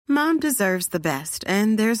Mom deserves the best,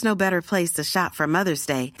 and there's no better place to shop for Mother's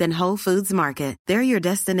Day than Whole Foods Market. They're your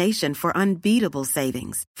destination for unbeatable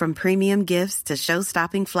savings, from premium gifts to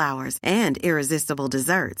show-stopping flowers and irresistible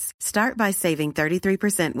desserts. Start by saving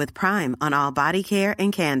 33% with Prime on all body care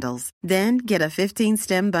and candles. Then get a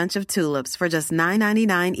 15-stem bunch of tulips for just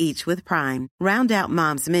 $9.99 each with Prime. Round out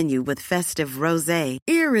Mom's menu with festive rosé,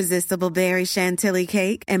 irresistible berry chantilly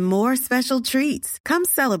cake, and more special treats. Come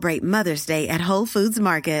celebrate Mother's Day at Whole Foods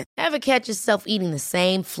Market. Ever catch yourself eating the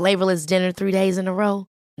same flavorless dinner 3 days in a row?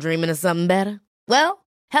 Dreaming of something better? Well,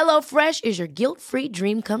 HelloFresh is your guilt-free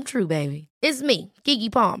dream come true, baby. It's me,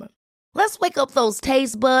 Keke Palmer. Let's wake up those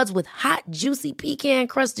taste buds with hot, juicy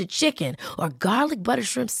pecan-crusted chicken or garlic butter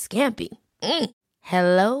shrimp scampi.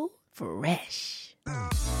 Hello Fresh.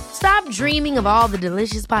 Stop dreaming of all the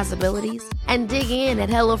delicious possibilities and dig in at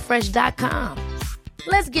HelloFresh.com.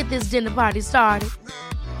 Let's get this dinner party started.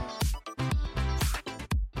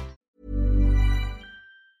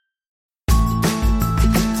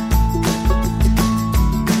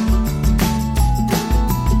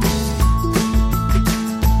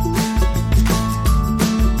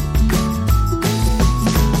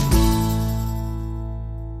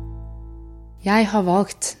 Jeg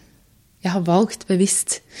har valgt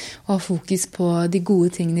bevisst å ha fokus på de gode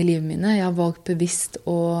tingene i livet mine. Jeg har valgt bevisst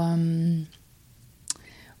å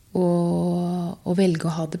velge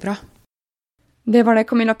å ha det bra. Det var det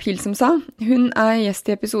Camilla Pil som sa. Hun gjest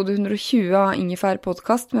i episode 120 av Ingefær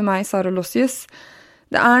podcast med meg, Sara Lossius.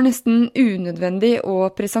 Det nesten unødvendig å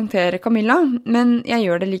presentere Camilla, men jeg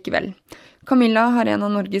gjør det likevel. Camilla har en av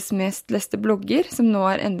Norges mest leste blogger, som nå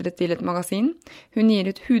endret til et magasin. Hun gir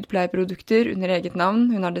ut hudpleieprodukter under eget navn,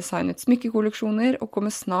 hun har designet smykkekolleksjoner og kommer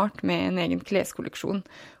snart med en egen kleskolleksjon.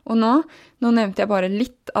 Og nå nevnte jeg bare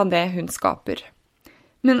litt av det hun skaper.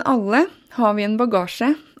 Men alle har vi en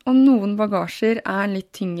bagasje, og noen bagasjer litt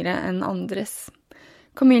tyngre enn andres.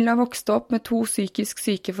 Camilla vokste opp med 2 psykisk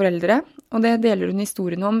syke foreldre, og det deler hun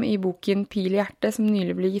historien om i boken Pil i hjertet, som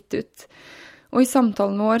nylig ble gitt ut. Og i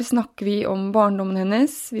samtalen vår snakker vi om barndommen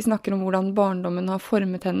hennes, vi snakker om hvordan barndommen har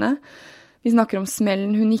formet henne, vi snakker om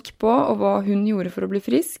smellen hun gikk på, og hva hun gjorde for å bli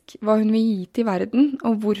frisk, hva hun vil gi til verden,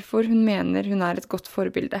 og hvorfor hun mener hun et godt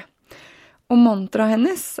forbilde. Og mantraet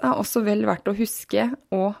hennes også vel verdt å huske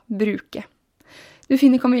og bruke. Du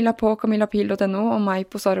finner Camilla på camillapil.no og meg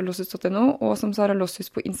på saralossius.no og som Sara Lossius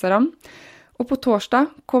på Instagram. Og på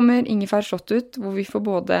torsdag kommer Ingefær Shot ut, hvor vi får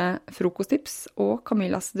både frokosttips og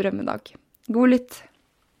Camillas drømmedag. God lytt!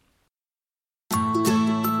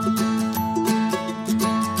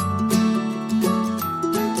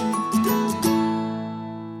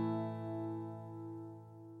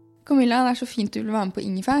 Camilla, det så fint du vil være med på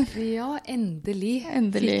Ingefær. Ja, endelig.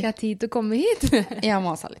 Fikk jeg tid til å komme hit? Jeg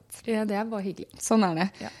maset litt. Ja, det bare hyggelig. Sånn det.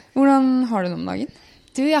 Ja. Hvordan har du det om dagen?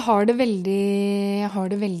 Du, jeg har det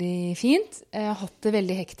veldig fint. Jeg har hatt det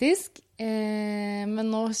veldig hektisk.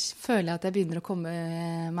 Men nå føler jeg at jeg begynner å komme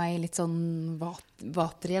meg litt sånn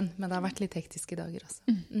vater igjen. Men det har vært litt hektiske dager, altså.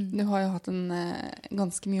 Du har jo hatt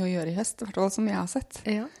ganske mye å gjøre i høst, i hvert fall som jeg har sett.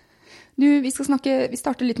 Ja. Du, vi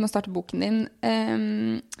starter litt med å starte boken din,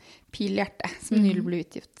 Pil i hjertet, som nylig ble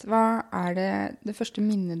utgitt. Hva det første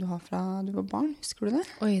minnet du har fra du var barn? Husker du det?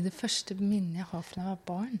 Oi, det første minnet jeg har fra jeg var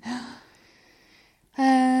barn?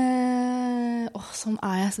 Sånn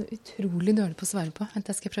jeg så utrolig dårlig på å svare på. Vent,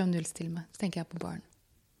 jeg skal prøve å nullstille meg. Så tenker jeg på barn.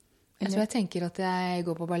 Jeg tror jeg tenker at jeg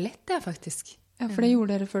går på ballett, faktisk. Ja, for det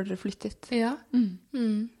gjorde dere før dere flyttet. Ja.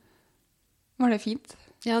 Var det fint?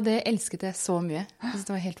 Ja, det elsket jeg så mye. Jeg synes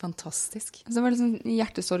det var helt fantastisk. Så var det sånn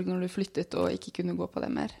hjertesorg når du flyttet og ikke kunne gå på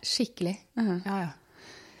det mer? Skikkelig. Ja.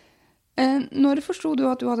 Når forstod du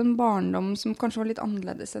at du hadde en barndom som kanskje var litt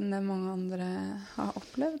annerledes enn det mange andre har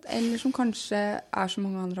opplevd? Eller som kanskje som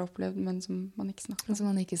mange andre har opplevd, men som man ikke snakker om? Som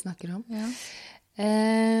man ikke snakker om. Ja.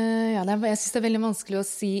 Jeg synes det veldig vanskelig å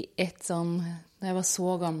si når jeg var så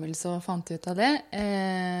gammel så fant jeg ut av det.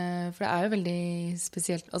 For det jo veldig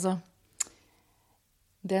spesielt, altså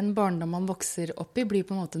den barndom man vokser opp i blir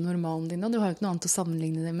på en måte normalen din, og du har jo ikke noe annet å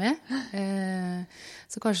sammenligne det med.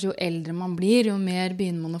 Så kanskje jo eldre man blir, jo mer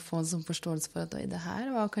begynner man å få en sånn forståelse for at det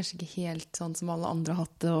her var kanskje ikke helt sånn som alle andre har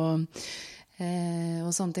hatt det,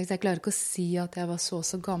 og sånne ting. Så jeg klarer ikke å si at jeg var så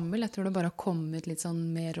gammel. Jeg tror det bare har kommet litt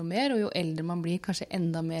sånn mer og mer, og jo eldre man blir, kanskje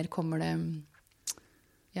enda mer kommer det,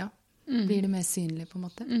 blir det mer synlig på en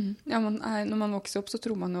måte. Ja, når man vokser opp så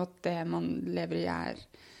tror man jo at det man lever i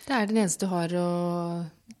det det eneste du har det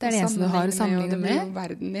det eneste du har å sammenligne med. Det blir jo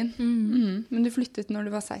verden din. Men du flyttet når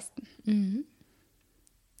du var 16.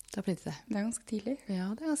 Da flyttet jeg. Det ganske tidlig. Ja,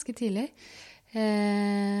 det ganske tidlig.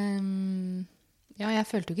 Ja, jeg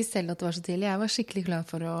følte jo ikke selv at det var så tidlig. Jeg var skikkelig glad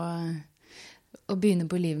for å å begynne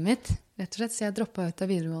på livet mitt, rett og slett. Så jeg droppet ut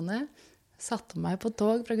av videregående, satte meg på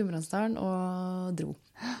tog fra Gudbrandsdalen og dro.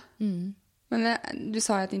 Men du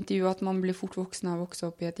sa i et intervju at man blir fort voksen av å vokse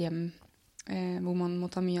opp i et hjem hvor man må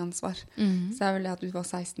ta mye ansvar. Så det vel det at du var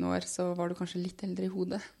 16 år, så var du kanskje litt eldre i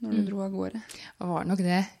hodet når du dro av gårde. Det var nok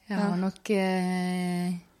det. Jeg har nok,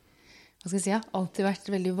 hva skal jeg si, alltid vært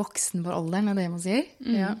veldig voksen for alderen, er det man sier.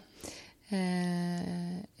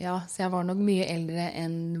 Ja, så jeg var nok mye eldre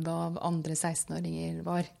enn hva andre 16-åringer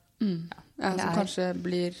var. Ja, som kanskje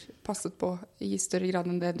blir passet på i større grad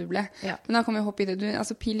enn det du ble. Ja. Men da kan vi hoppe i det.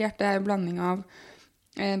 Altså, Pil Hjerte er jo blanding av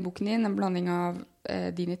boken din, en blanding av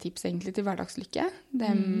dine tips egentlig til hverdagslykke.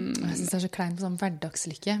 Jeg synes det er så klein på sånn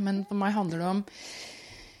hverdagslykke, men for meg handler det om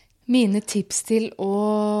mine tips til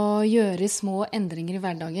å gjøre små endringer i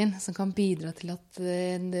hverdagen som kan bidra til at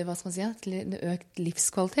det, hva skal man si, til økt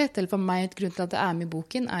livskvalitet. Eller for meg, et grunn til at det er med i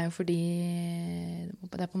boken, er jo fordi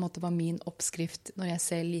det på en måte var min oppskrift når jeg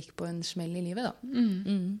selv gikk på en smell i livet, da.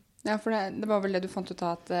 Ja, for det var vel det du fant ut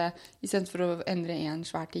av, at i stedet for å endre en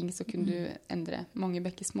svær ting, så kunne du endre mange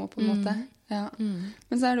bekker små på en måte. Ja.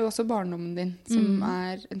 Men så er det jo også barndommen din, som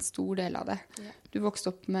er en stor del av det. Du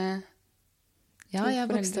vokste opp med Ja, jeg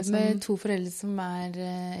vokste opp med to foreldre som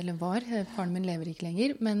eller var, faren min lever ikke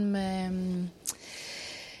lenger, men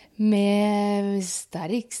med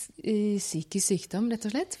sterk psykisk sykdom, rett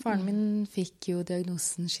og slett. Faren min fikk jo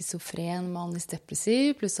diagnosen schizofren, manisk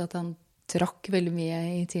depressiv, pluss at han trakk veldig mye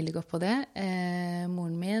i tidlig opp på det.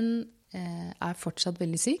 Moren min er fortsatt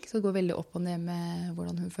veldig syk, så det går veldig opp og ned med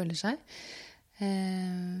hvordan hun føler seg.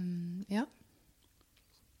 Ja.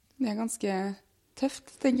 Det er ganske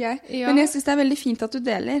tøft, tenker jeg. Ja. Men jeg synes det er veldig fint at du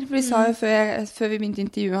deler. For vi sa jo før vi begynte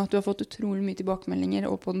intervjuet at du har fått utrolig mye tilbakemeldinger,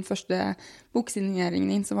 og på den første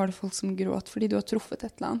boksigneringen din så var det folk som gråt fordi du har truffet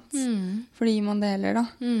et eller annet. Fordi man deler, da.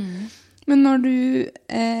 Men når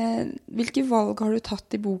hvilke valg har du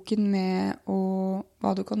tatt i boken med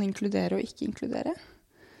hva du kan inkludere og ikke inkludere?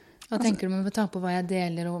 Hva tenker du med tanke på hva jeg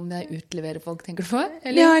deler, og om jeg utleverer folk, tenker du på?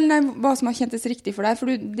 Eller? Ja, eller hva som har kjentes riktig for deg. For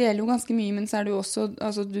du deler jo ganske mye, men så er du også,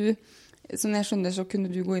 som jeg skjønner, så kunne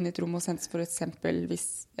du gå inn i et rom og sendes for eksempel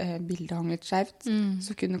hvis bildet hang litt skjevt,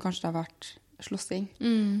 så kunne kanskje det ha vært slåssing.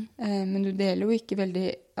 Men du deler jo ikke veldig,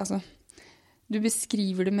 du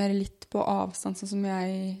beskriver det mer litt på avstand, sånn som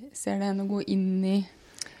jeg ser det, enn å gå inn i.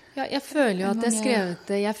 Ja, jeg føler jo at jeg skrevet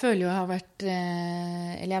det. Jeg føler jo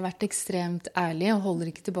jeg har vært ekstremt ærlig og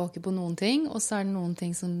holder ikke tilbake på noen ting. Og så er det noen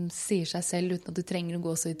ting som sier seg selv uten at du trenger å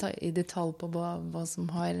gå så i detalj på hva som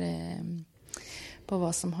har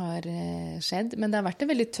skjedd. Men det har vært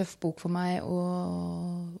en veldig tøff bok for meg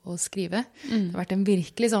å skrive. Det har vært en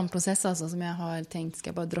virkelig sånn prosess som jeg har tenkt,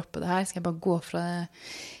 skal jeg bare droppe det her? Skal jeg bare gå fra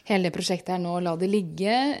hele det prosjektet her nå og la det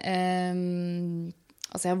ligge?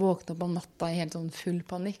 Jeg våknet opp om natta i helt sånn full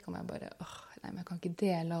panikk, og jeg bare, men jeg kan ikke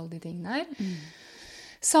dele alle de tingene her.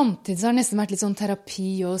 Samtidig så har det nesten vært litt sånn terapi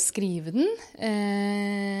å skrive den,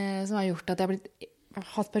 som har gjort at jeg har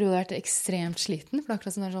hatt perioder vært ekstremt sliten, for det er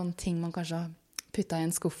akkurat sånne ting man kanskje har puttet i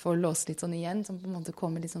en skuff og låst litt sånn igjen, som på en måte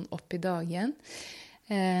kommer litt sånn opp i dag igjen.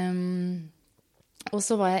 Og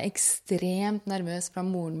så var jeg ekstremt nervøs for hva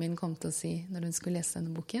moren min kom til å si når hun skulle lese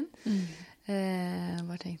denne boken. Jeg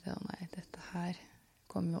bare tenkte, nei, dette her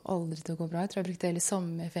kommer jo aldri til å gå bra. Jeg tror jeg brukte hele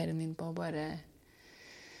sommerferien min på å bare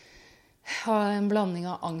ha en blanding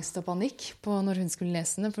av angst og panikk på når hun skulle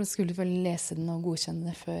lese den, for hun skulle selvfølgelig lese den og godkjenne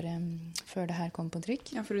det før det her kom på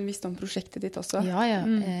trykk. Ja, for hun visste om prosjektet ditt også. Ja, ja.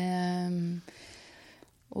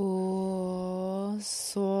 Og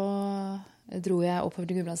så dro jeg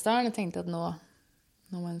oppover til Gudbrandsdalen og tenkte at nå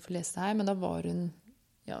må hun få lese det her, men da var hun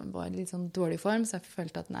var i litt sånn dårlig form, så jeg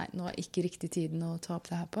følte at nei, nå er ikke riktig tiden å ta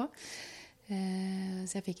opp det her på.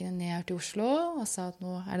 Så jeg fikk henne ned her til Oslo og sa at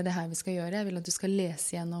nå er det her vi skal gjøre. Jeg vil at du skal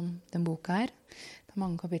lese gjennom den boka her. Det er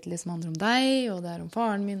mange kapitler som handler om deg, og det er om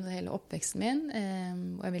faren min og hele oppveksten min.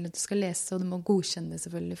 Og jeg vil at du skal lese, og du må godkjenne det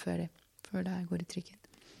selvfølgelig før det her går i trykken.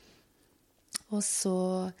 Og så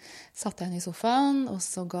satte jeg henne i sofaen, og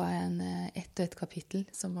så ga jeg henne ett og ett kapittel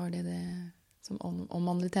som var det som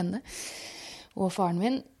omhandlet henne og faren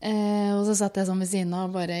min. Og så satt jeg sånn ved siden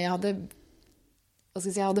av og bare, jeg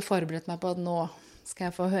hadde forberedt meg på at nå skal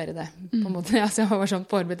jeg få høre det. På en måte. Jeg var sånn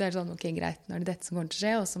forberedt. Jeg sånn, ok, greit, nå er det dette som kommer til å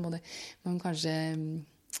skje, og så må man kanskje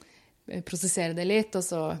prosessere det litt, og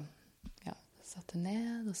så satte hun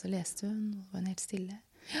ned, og så leste hun, og var hun helt stille.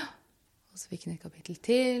 Ja. Og så fikk hun et kapittel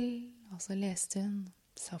til, og så leste hun,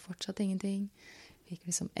 sa fortsatt ingenting. Fikk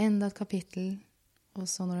liksom enda et kapittel, og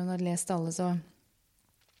så når hun hadde lest alle,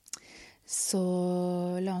 så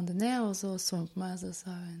la hun det ned, og så hun på meg, og så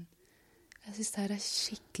sa hun, Jeg synes det her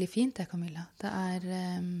skikkelig fint, det, Camilla.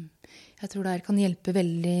 Jeg tror det her kan hjelpe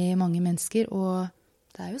veldig mange mennesker, og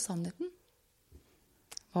det jo sannheten.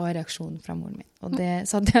 Var reaksjonen fra moren min. Og det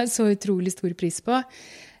satte jeg så utrolig stor pris på.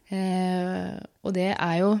 Og det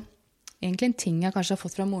jo egentlig en ting jeg kanskje har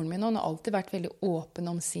fått fra moren min, og hun har alltid vært veldig åpen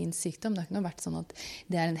om sin sykdom. Det har ikke noe vært sånn at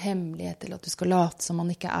det en hemmelighet, eller at du skal late som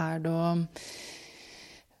man ikke det,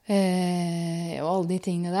 og alle de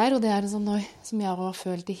tingene der. Og det en sånn noe som jeg har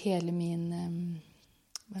følt i hele min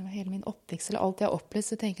oppvekst, eller alt jeg har opplevd,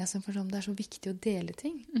 så tenker jeg sånn, det så viktig å dele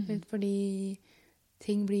ting. Fordi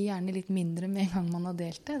ting blir gjerne litt mindre med en gang man har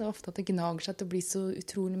delt det. Det ofte at det gnager seg til å bli så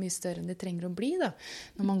utrolig mye større enn det trenger å bli, da,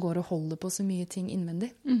 når man går og holder på så mye ting innvendig.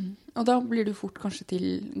 Og da blir du fort kanskje til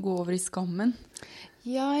å gå over i skammen?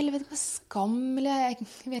 Ja, eller vet ikke hva skam, eller jeg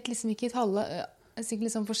vet liksom ikke det sikkert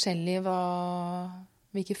liksom forskjellig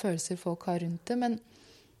hvilke følelser folk har rundt det, men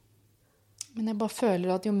jeg bare føler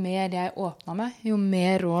at jo mer jeg åpner meg, jo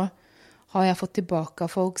mer har jeg fått tilbake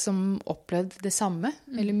av folk som opplevde det samme,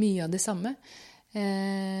 eller mye av det samme.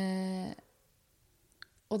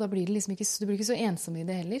 Og da blir det liksom ikke, du blir ikke så ensom i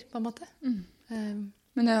det heller, på en måte.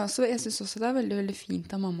 Men jeg synes også det veldig, veldig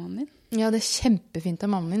fint av mammaen din. Ja, det kjempefint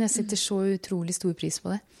av mammaen min. Jeg setter så utrolig stor pris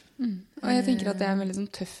på det. Og jeg tenker at det en veldig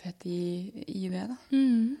sånn tøffhet i det, da.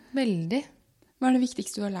 Veldig. Hva det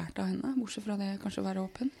viktigste du har lært av henne, bortsett fra det kanskje å være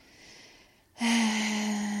åpen?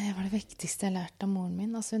 Hva det viktigste jeg har lært av moren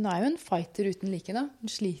min? Altså, hun jo en fighter uten like, da. Hun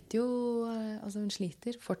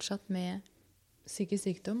sliter fortsatt med psykisk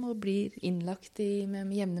sykdom og blir innlagt med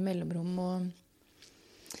jevne mellomrom,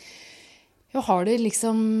 og har det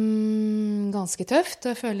liksom ganske tøft, og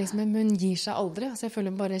jeg føler liksom hun gir seg aldri. Altså, jeg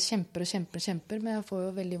føler hun bare kjemper og kjemper og kjemper, men jeg får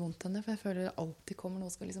jo veldig vondt av det, for jeg føler det alltid kommer noe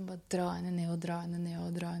som skal liksom bare dra henne ned og dra henne ned og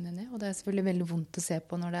dra henne ned, og det selvfølgelig veldig vondt å se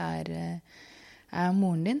på når det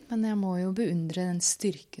moren din, men jeg må jo beundre den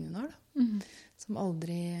styrken hun har, da, som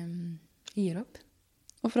aldri gir opp.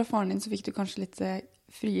 Og fra faren din så fikk du kanskje litt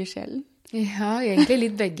frie sjelen? Ja, egentlig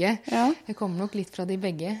litt begge. Ja. Jeg kommer nok litt fra de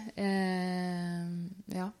begge.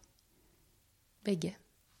 Ja. Begge.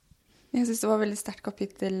 Jeg synes det var veldig sterkt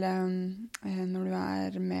kapittel når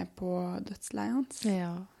du med på dødsleiet hans.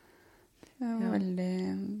 Ja. Det var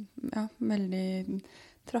veldig,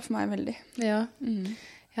 traff meg veldig. Ja,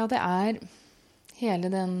 ja det hele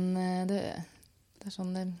den, det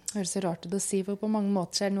sånn, det høres så rart ut å si, for på mange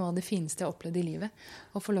måter det noe av det fineste jeg har opplevd i livet,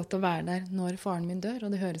 å få lov til å være der når faren min dør,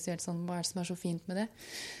 og det høres helt sånn, hva det som så fint med det?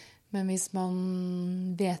 Men hvis man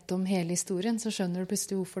vet om hele historien, så skjønner du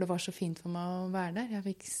plutselig hvorfor det var så fint for meg å være der. Jeg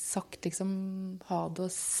fikk sagt liksom ha det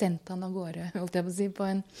og sendt han av gårde, holdt jeg på å si, på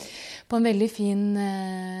en veldig fin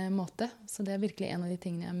måte. Så det virkelig en av de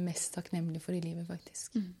tingene jeg mest takknemlig for i livet,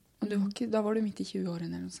 faktisk. Og da var du midt i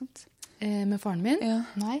 20-årene eller noe sånt? Med faren min? Ja.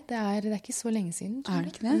 Nei, det er ikke så lenge siden.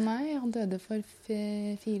 Det ikke det? Nei, han døde for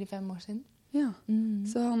 4-5 år siden. Ja,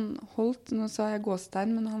 så han holdt, nå sa jeg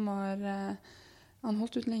gåstein, men han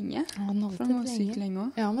holdt ut lenge. Han var syk lenge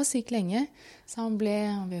også. Ja, han var syk lenge. Så han ble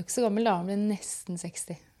jo ikke så gammel da, han ble nesten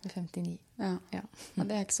 60, 59. Ja,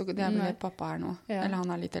 det ikke så godt. Det vel det pappa nå. Ja. Eller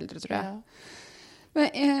han litt eldre, tror jeg. Ja. Men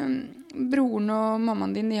broren og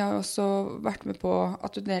mammaen din, de har jo også vært med på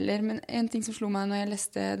at du deler. Men en ting som slo meg når jeg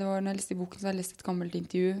leste i boken, så har jeg lest et gammelt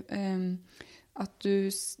intervju, at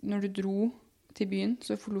når du dro til byen,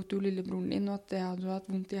 så forlot du lillebroren din, og at det hadde du hatt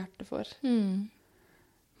vondt i hjertet for.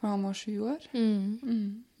 For han var 7 år.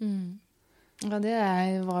 Ja, det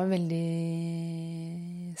var veldig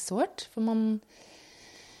sårt, for man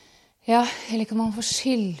eller kan man få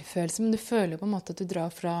skyldfølelse, men du føler på en måte at du drar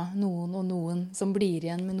fra noen og noen som blir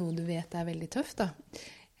igjen med noe du vet veldig tøft, da.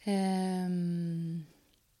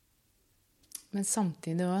 Men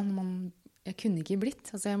samtidig også, jeg kunne ikke blitt,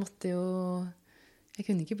 altså jeg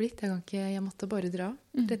kunne ikke blitt, jeg måtte bare dra,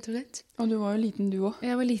 rett og slett. Og du var jo liten du også.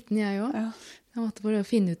 Jeg var liten jeg også. Ja. Jeg måtte bare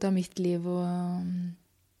finne ut av mitt liv og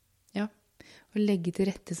legge til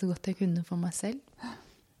rette så godt jeg kunne for meg selv.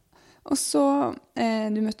 Og så,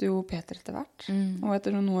 du møtte jo Peter etter hvert, og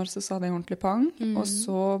etter noen år så sa det ordentlig pang, og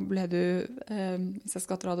så ble du, hvis jeg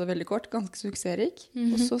skal dra det veldig kort, ganske suksessrik,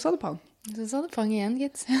 og så sa det pang. Så sa det pang igjen,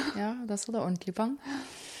 gitt. Ja, da sa det ordentlig pang.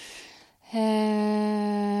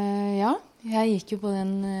 Ja, jeg gikk jo på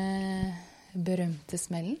den berømte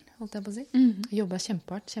smellen, holdt jeg på å si. Jeg jobbet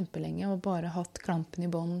kjempehardt, kjempelenge, og bare hatt klampen i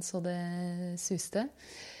bånd så det suste.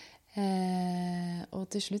 Og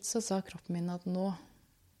til slutt så sa kroppen min at nå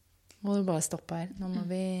må du bare stoppe her. Nå må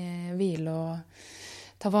vi hvile og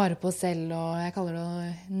ta vare på oss selv, og jeg kaller det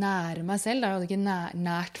å nære meg selv. Jeg hadde ikke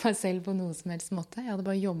nært meg selv på noen som helst måte. Jeg hadde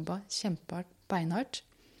bare jobbet kjempehardt, beinhardt.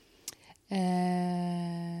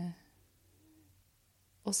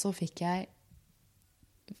 Og så fikk jeg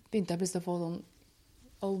begynte jeg plutselig å få sånn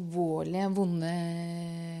alvorlige, vonde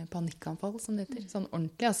panikkanfall, som det heter. Sånn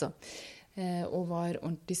ordentlig, altså. Og var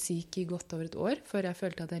ordentlig syk i godt over et år, før jeg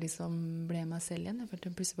følte at jeg liksom ble meg selv igjen. Jeg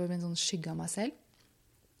følte plutselig på en sånn skygge av meg selv.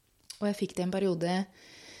 Og jeg fikk det en periode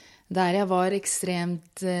der jeg var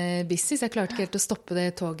ekstremt busy, så jeg klarte ikke helt å stoppe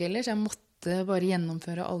det toget ellers. Jeg måtte bare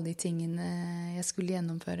gjennomføre alle de tingene jeg skulle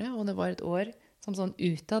gjennomføre. Og det var et år som sånn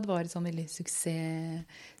utad var et sånn veldig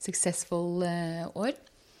successful år.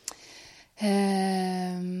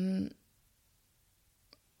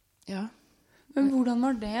 Ja. Men hvordan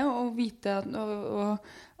var det å vite at, å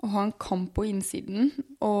ha en kamp på innsiden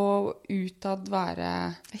og utad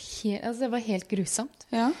være... Altså, det var helt grusomt.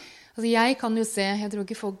 Ja. Altså, jeg kan jo se, jeg tror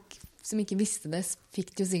ikke folk som ikke visste det, fikk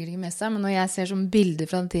det jo sikkert ikke med seg, men når jeg ser sånn bilder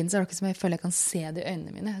fra den tiden, så er det ikke som jeg føler jeg kan se det i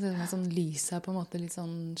øynene mine. Jeg ser sånn lyset er på en måte litt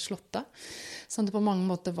sånn slått av. Sånn det på mange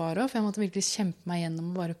måter var også, for jeg måtte virkelig kjempe meg gjennom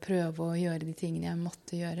og bare prøve å gjøre de tingene jeg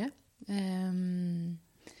måtte gjøre.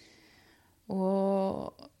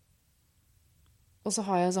 Og så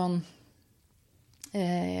har jeg sånn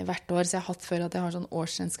hvert år, så jeg har hatt før at jeg har sånn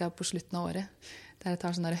årsregnskap på slutten av året, der jeg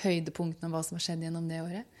tar sånne der høydepunktene av hva som har skjedd gjennom det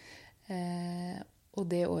året. Og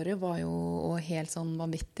det året var jo helt sånn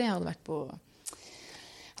vanvittig. Jeg hadde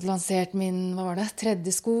lansert min, hva var det, 3.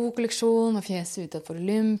 skokolleksjon, var fjeset utenfor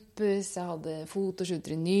Olympus, jeg hadde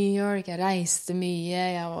fotoshooter i New York, jeg reiste mye,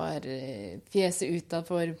 jeg var fjeset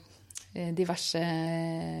utenfor diverse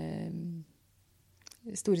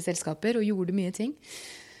store selskaper og gjorde mye ting.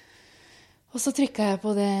 Og så trykket jeg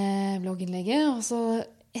på det blogginnlegget, og så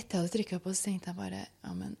etter jeg hadde trykket på, så tenkte jeg bare,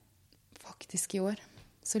 ja, men faktisk i år,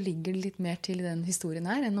 så ligger det litt mer til i den historien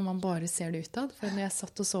her, enn når man bare ser det utad. For når jeg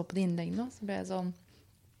satt og så på de innleggene, så ble jeg sånn,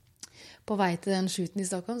 på vei til den shooten i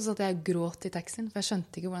Stockholm, så satt jeg og gråt i taxien, for jeg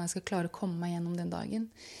skjønte ikke hvordan jeg skal klare å komme meg gjennom den dagen.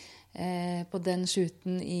 På den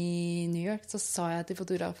shooten i New York, så sa jeg til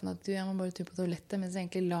fotografen at jeg må bare tur på toalettet, mens jeg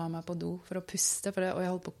egentlig la meg på do for å puste, og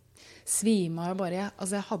jeg holdt på å svime av bare.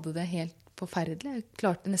 Altså, jeg hadde det helt forferdelig. Jeg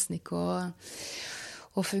klarte nesten ikke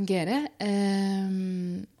å fungere.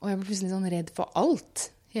 Og jeg ble plutselig sånn redd for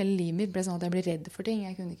alt. Hele livet mitt ble sånn at jeg ble redd for ting.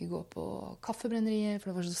 Jeg kunne ikke gå på kaffebrenneriet, for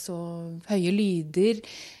det var så høye lyder.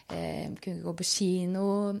 Jeg kunne ikke gå på kino,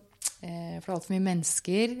 for det var alt for mye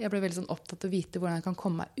mennesker. Jeg ble veldig sånn opptatt av å vite hvordan jeg kan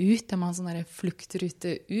komme meg ut. Jeg må ha en sånn der fluktrute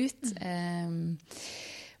ut.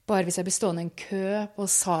 Bare hvis jeg ble stående i en kø på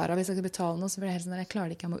Zara, hvis jeg skulle betale noe, så ble det helt sånn at jeg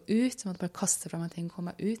klarte ikke å komme ut. Så jeg måtte bare kaste fra meg ting og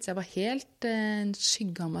komme meg ut. Så jeg var helt en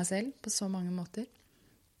skygge av meg selv på så mange måter.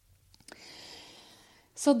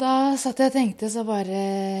 Så da satt jeg og tenkte, så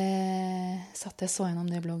gjennom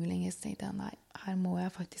det blogginnlegget, så tenkte jeg, nei, her må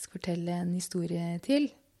jeg faktisk fortelle en historie til.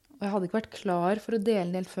 Og jeg hadde ikke vært klar for å dele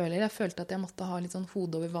en del følelser. Jeg følte at jeg måtte ha litt sånn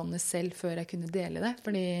hodet over vannet selv før jeg kunne dele det.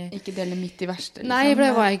 Fordi... Ikke dele midt i verste? Liksom. Nei, for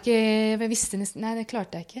det var ikke... Jeg visste nesten... Nei, det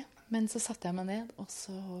klarte jeg ikke. Men så satte jeg meg ned, og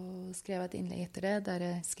så skrev jeg et innlegg etter det, der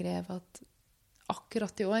jeg skrev at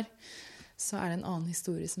akkurat i år så er det en annen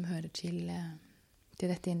historie som hører til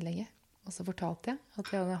dette innlegget. Og så fortalte jeg at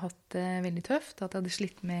jeg hadde hatt det veldig tøft, at jeg hadde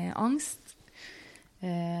slitt med angst,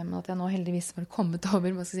 men at jeg nå heldigvis var kommet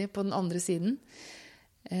over, hva skal jeg si, på den andre siden.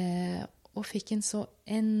 Og fikk en så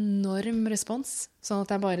enorm respons, sånn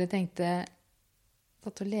at jeg bare tenkte,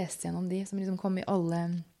 satt og leste gjennom de som liksom kom i alle,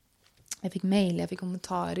 jeg fikk mail, jeg fikk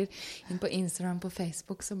kommentarer inn på Instagram, på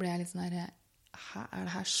Facebook, så ble jeg litt sånn her, er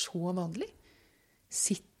det her så vanlig?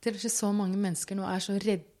 Sitter ikke så mange mennesker nå er så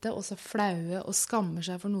redde og så flaue og skammer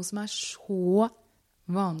seg for noe som er så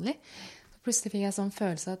vanlig. Plutselig fikk jeg sånn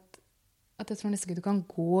følelse at jeg tror nesten ikke du kan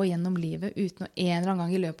gå gjennom livet uten å en eller annen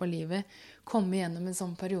gang i løpet av livet komme gjennom en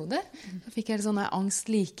sånn periode. Da fikk jeg sånn angst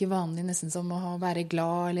like vanlig nesten som å være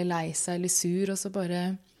glad eller lei seg eller sur, og så bare,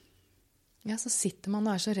 ja, så sitter man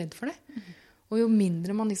og er så redd for det. Og jo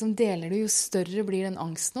mindre man liksom deler det, jo større blir den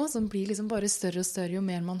angsten også, som blir liksom bare større og større jo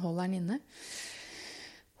mer man holder den inne.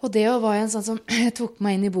 Og det var en sånn som jeg tok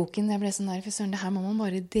meg inn i boken. Jeg ble sånn der, for søren, det her må man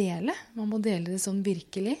bare dele. Man må dele det sånn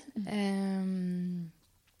virkelig.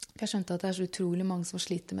 For jeg skjønte at det er så utrolig mange som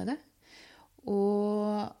sliter med det.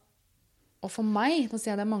 Og for meg, nå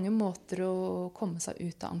sier jeg det er mange måter å komme seg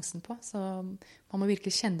ut av angsten på. Så man må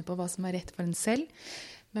virkelig kjenne på hva som er rett for en selv.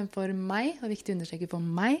 Men for meg, det er viktig å understreke for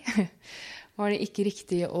meg, var det ikke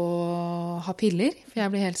riktig å ha piller. For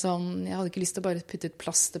jeg ble helt sånn, jeg hadde ikke lyst til å bare putte et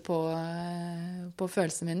plaster på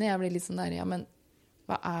følelsene mine. Jeg ble litt sånn der, ja, men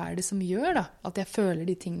hva er det som gjør da, at jeg føler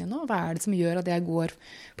de tingene nå? Hva er det som gjør at jeg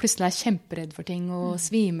plutselig er kjemperedd for ting, og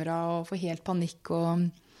svimer av, og får helt panikk,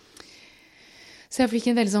 Så jeg fikk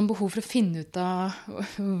en veldig sånn behov for å finne ut av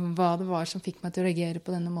hva det var som fikk meg til å reagere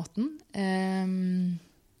på denne måten.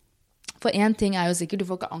 For en ting jo sikkert, du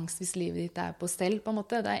får ikke angst hvis livet ditt på stell, på en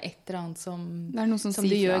måte. Det et eller annet som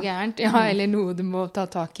du gjør gærent, ja, eller noe du må ta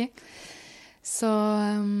tak i. Så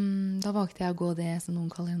da valgte jeg å gå det som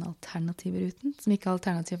noen kaller en alternativ-ruten, som ikke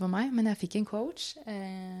alternativ for meg, men jeg fikk en coach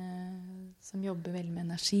som jobber veldig med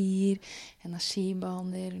energier,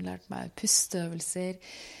 energibaner, lærte meg pusteøvelser,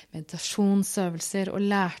 meditasjonsøvelser, og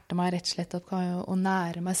lærte meg rett og slett å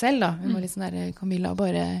nære meg selv, da. Hun var litt sånn der, Camilla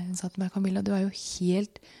bare sa til meg, Camilla, du jo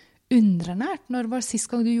helt underernært. Når var sist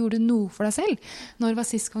gang du gjorde noe for deg selv? Når var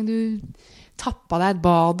sist gang du tappet deg et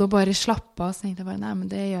bad og bare slappet av? Så tenkte jeg bare, nei, men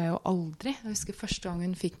det gjør jeg jo aldri. Jeg husker første gang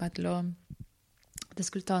hun fikk meg til å jeg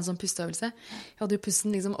skulle ta en sånn pusteøvelse. Jeg hadde jo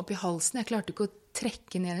pusten liksom opp i halsen. Jeg klarte ikke å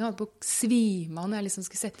trekke ned. Jeg hadde på å svime av når jeg liksom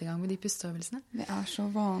skulle sette i gang med de pusteøvelsene. Det så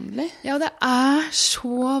vanlig. Ja, det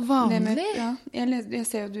så vanlig. Jeg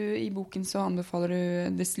ser jo du, i boken så anbefaler du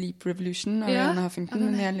The Sleep Revolution av Arianna Huffington,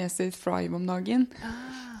 men jeg leser Thrive om dagen.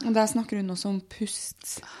 Og der snakker hun også om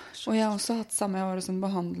pust. Og jeg har også hatt samme, jeg var også en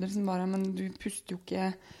behandler som bare, men du puster jo ikke.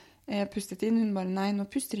 Jeg pustet inn, hun bare, nei, nå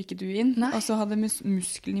puster ikke du inn. Nei. Og så hadde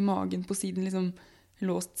muskelen i magen på siden liksom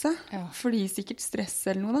låst seg, fordi sikkert stress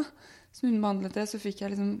eller noe da. Så hun behandlet det, så fikk jeg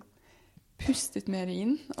liksom pustet mer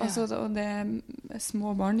inn. Altså, og det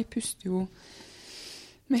små barn, de puster jo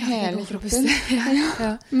med hele kroppen.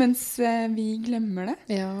 Mens vi glemmer det.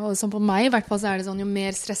 Ja, og sånn på meg i hvert fall så det sånn, jo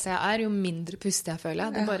mer stresset jeg jo mindre puster jeg føler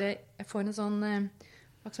jeg. Det bare, jeg får en sånn,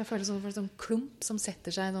 jeg føler en sånn klump som setter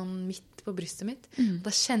seg sånn midt på brystet mitt. Og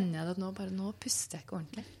da kjenner jeg at nå puster jeg ikke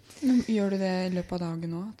ordentlig. Men gjør du det i løpet av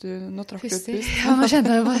dagen nå? Nå trakk du et pust. Ja, nå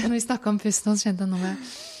kjente jeg bare, når vi snakket om pust nå, så kjente jeg nå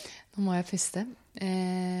må jeg puste.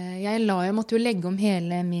 Jeg måtte jo legge om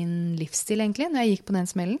hele min livsstil egentlig, når jeg gikk på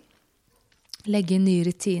den smellen. Legge inn nye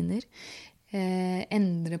rutiner.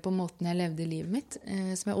 Endre på måten jeg levde livet mitt,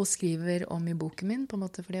 som jeg også skriver om i boken min, på en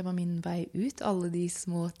måte, for det var min vei ut, alle de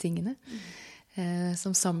små tingene,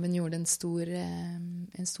 som sammen gjorde en stor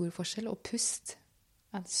forskjell. Og pust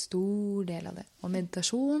en stor del av det. Og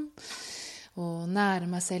meditasjon, og nære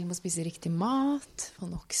meg selv med å spise riktig mat, få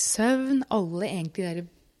nok søvn, alle egentlig de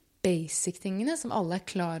basic tingene som alle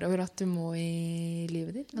klar over at du må i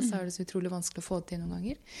livet ditt, men så det så utrolig vanskelig å få det til noen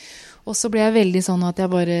ganger. Og så ble jeg veldig sånn at jeg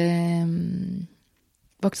bare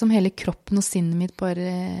det var ikke som hele kroppen og sinnet mitt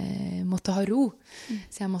bare måtte ha ro.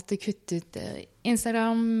 Så jeg måtte kutte ut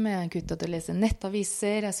Instagram, jeg kuttet ut å lese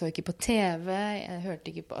nettaviser, jeg så ikke på TV, jeg hørte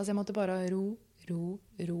ikke på, altså jeg måtte bare ha ro. Jeg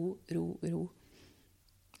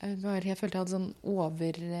følte jeg hadde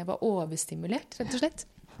jeg var overstimulert, rett og slett.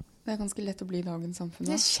 Det ganske lett å bli i dagens samfunn.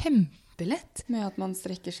 Det kjempelett. Med at man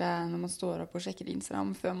strekker seg når man står opp og sjekker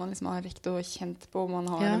Instagram, før man liksom har rekt og kjent på om man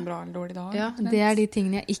har en bra eller dårlig dag. Ja, det de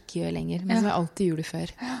tingene jeg ikke gjør lenger, men som jeg alltid gjorde før.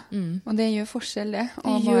 Og det gjør forskjell, det.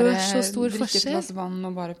 Det gjør så stor forskjell. Drikke et glass vann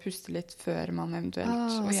og bare puste litt før man eventuelt.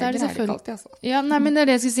 Og jeg greier ikke alltid, altså. Ja, nei, men det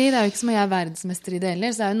det jeg skulle si. Det jo ikke som om jeg verdensmester i det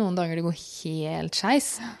heller, så det jo noen dager det går helt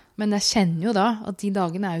skeis. Men jeg kjenner jo da at de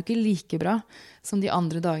dagene jo ikke like bra som de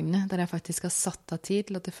andre dagene, der jeg faktisk har satt av tid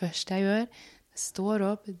til at det første jeg gjør, jeg står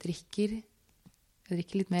opp, jeg drikker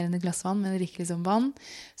litt mer enn et glass vann, men jeg drikker liksom vann,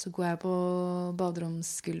 så går jeg på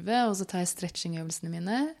baderomsgulvet, og så tar jeg stretchingøvelsene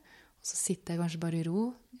mine, og så sitter jeg kanskje bare i ro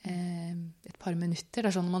et par minutter.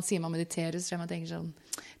 Det sånn når man sier man mediterer, så tror jeg man tenker sånn,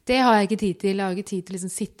 det har jeg ikke tid til, jeg har ikke tid til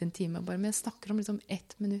liksom sitte en time, bare, men jeg snakker om liksom 1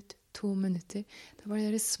 minutt, 2 minutter, det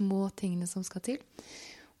bare de små tingene som skal til.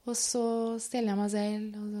 Og så steller jeg meg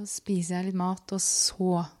selv, og så spiser jeg litt mat, og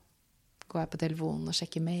så går jeg på telefonen og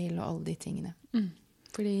sjekker mail og alle de tingene.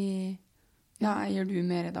 Fordi... Ja, gjør du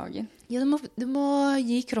mer i dagen? Ja, du må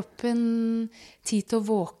gi kroppen tid til å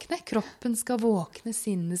våkne. Kroppen skal våkne,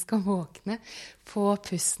 sinnet skal våkne på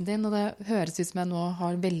pusten din, og det høres ut som jeg nå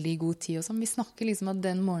har veldig god tid. Og så. Vi snakker liksom at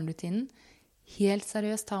den morgenrutinen helt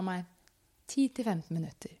seriøst tar meg 10-15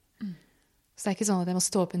 minutter. Så det ikke sånn at jeg må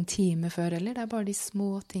stå opp en time før heller. Det bare de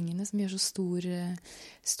små tingene som gjør så stor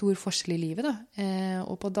forskjell i livet. Da.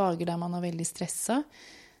 Og på dager der man er veldig stresset,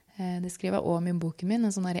 det skriver jeg også om i boken min,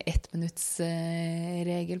 en sånn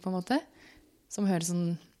 1-minuttsregel på en måte, som høres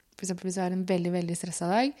sånn, for eksempel hvis jeg har en veldig, veldig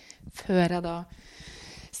stresset dag, før jeg da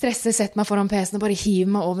stresser, setter meg foran PC-en og bare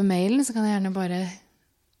hiver meg over mailen, så kan jeg gjerne bare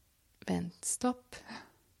stopp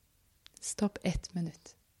 1 minutt.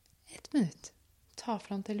 1 minutt. Ta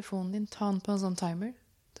fram telefonen din, ta den på en sånn timer.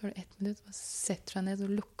 Tar du 1 minutt, og setter deg ned,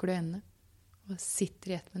 og lukker du øynene, og sitter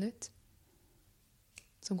i 1 minutt.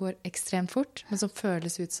 Som går ekstremt fort, men som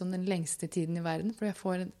føles ut som den lengste tiden i verden, for jeg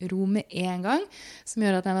får en ro med en gang, som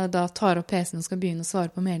gjør at når jeg da tar opp PC-en og skal begynne å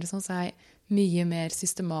svare på mail, så jeg mye mer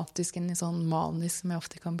systematisk enn sånn manisk som jeg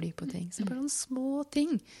ofte kan bli på ting. Så bare sånne små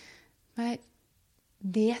ting. Men jeg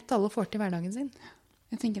vet alle får til hverdagen sin.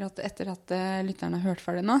 Jeg tenker at etter at lytterne har hørt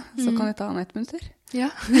ferdig nå, så kan jeg ta en 1 minutter. Ja,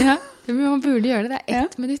 man burde gjøre det. Det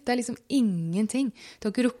 1 minutt, det liksom ingenting. Du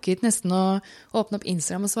har ikke rukket nesten å åpne opp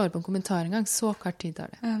Instagram og svare på en kommentar en gang. Så kort tid tar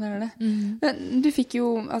det. Ja, det er det. Men du fikk jo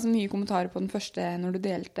mye kommentarer på den første når du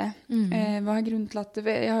delte. Hva grunnen til at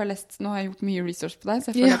jeg har lest, nå har jeg gjort mye research på deg,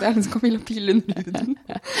 så jeg føler at jeg liksom Camilla Pil under huden.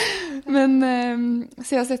 Men så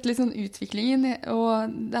jeg har sett litt sånn utviklingen,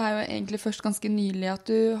 og det jo egentlig først ganske nylig at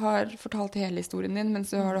du har fortalt hele historien din, men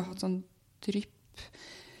så har du hatt sånn drypp.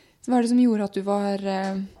 Så hva det som gjorde at du var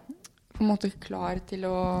på en måte klar til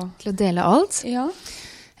å dele alt? Ja.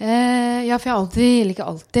 Ja, for jeg ikke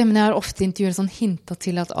alltid, men jeg har ofte intervjuet sånn hintet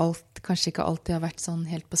til at alt kanskje ikke alltid har vært sånn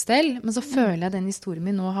helt på stell. Men så føler jeg den historien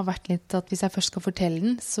min nå har vært litt at hvis jeg først skal fortelle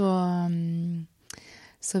den, så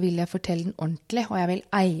vil jeg fortelle den ordentlig, og jeg vil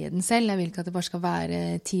eie den selv. Jeg vil ikke at det bare skal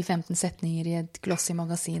være 10-15 setninger i et glossy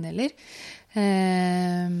magasin heller.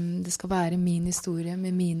 Det skal være min historie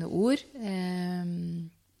med mine ord.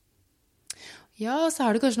 Ja, så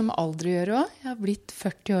har det kanskje noe med alder å gjøre også. Jeg har blitt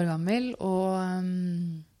 40 år gammel,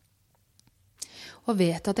 og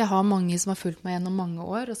vet at jeg har mange som har fulgt meg gjennom mange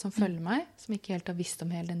år, og som følger meg, som ikke helt har visst om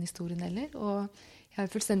hele den historien heller. Og jeg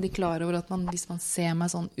fullstendig klar over at hvis man ser meg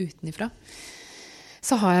sånn utenifra,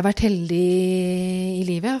 så har jeg vært heldig i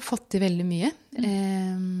livet. Jeg har fått til veldig mye.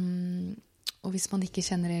 Og hvis man ikke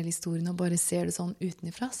kjenner hele historien og bare ser det sånn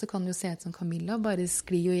utenifra, så kan det jo se ut som Camilla bare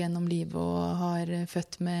sklir jo gjennom livet og har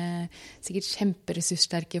født med sikkert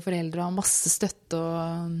kjemperessurssterke foreldre og har masse støtte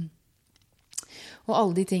og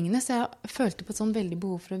alle de tingene. Så jeg følte på et sånn veldig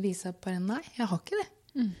behov for å vise at bare nei, jeg har ikke det.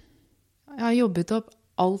 Jeg har jobbet opp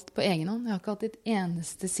alt på egen hånd. Jeg har ikke hatt et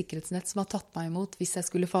eneste sikkerhetsnett som har tatt meg imot hvis jeg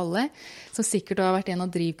skulle falle, som sikkert har vært en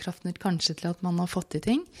av drivkraftene kanskje til at man har fått til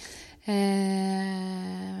ting.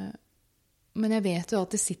 Men jeg vet jo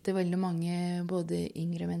at det sitter veldig mange både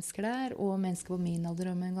yngre mennesker der og mennesker på min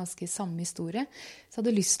alder med en ganske samme historie. Så jeg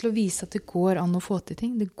hadde lyst til å vise at det går an å få til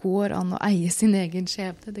ting. Det går an å eie sin egen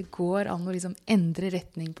skjebne. Det går an å liksom endre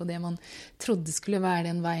retning på det man trodde skulle være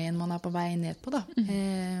den veien man er på vei ned på, da.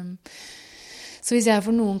 Så hvis jeg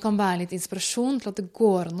for noen kan være litt inspirasjon til at det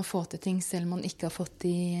går an å få til ting selv om man ikke har fått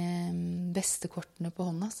de beste kortene på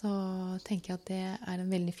hånda, så tenker jeg at det er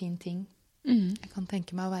en veldig fin ting jeg kan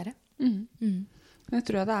tenke meg å være. Det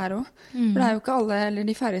tror jeg det også. For det jo ikke alle, eller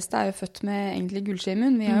de færreste jo født med egentlig gullskje i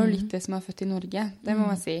munn. Vi jo litt det som født i Norge, det må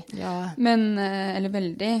jeg si. Ja. Men, eller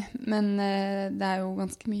veldig. Men det jo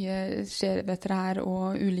ganske mye skjevheter her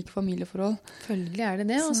og ulike familieforhold. Selvfølgelig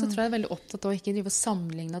det. Og så tror jeg veldig opptatt av å ikke drive og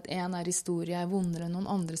sammenligne at en historie vondere enn noen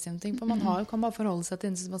andre sine ting. For man kan bare forholde seg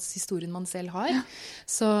til den historien man selv har. Ja.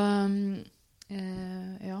 Så,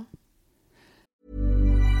 ja.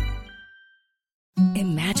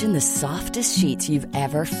 Imagine the softest sheets you've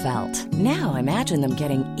ever felt. Now imagine them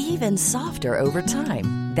getting even softer over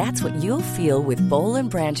time. That's what you'll feel with Boll &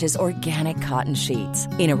 Branch's organic cotton sheets.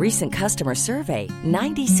 In a recent customer survey,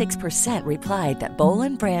 96% replied that Boll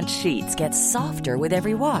 & Branch sheets get softer with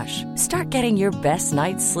every wash. Start getting your best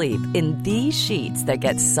night's sleep in these sheets that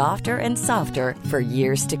get softer and softer for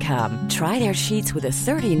years to come. Try their sheets with a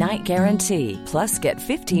 30-night guarantee. Plus, get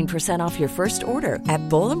 15% off your first order at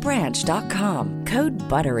bollandbranch.com. Code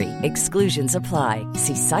BUTTERY. Exclusions apply.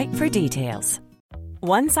 See site for details.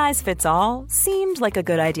 One size fits all seemed like a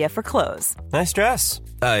good idea for clothes. Nice dress.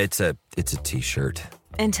 It's a t-shirt.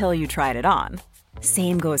 Until you tried it on.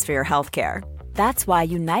 Same goes for your healthcare. That's why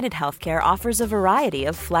United Healthcare offers a variety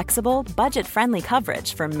of flexible, budget-friendly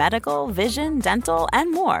coverage for medical, vision, dental,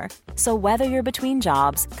 and more. So whether you're between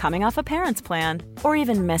jobs, coming off a parent's plan, or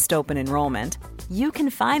even missed open enrollment, you can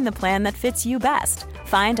find the plan that fits you best.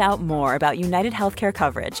 Find out more about United Healthcare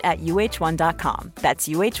coverage at uh1.com. That's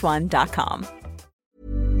uh1.com.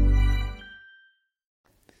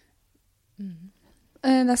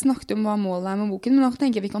 Der snakket om hva målet med boken, men nå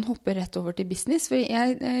tenker jeg vi kan hoppe rett over til business, for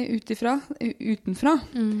utenfra,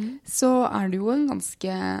 så du jo en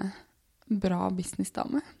ganske bra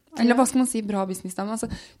businessdame. Eller hva skal man si, bra businessdame? Altså,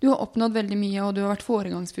 du har oppnådd veldig mye, og du har vært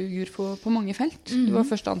foregangsfigur på mange felt. Du var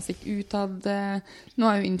første ansikt utad.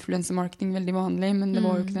 Nå jo influencermarketing veldig vanlig, men det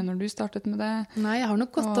var jo ikke det når du startet med det. Nei, jeg har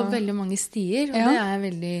nok gått opp veldig mange stier, og det jeg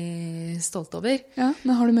veldig stolt over. Ja,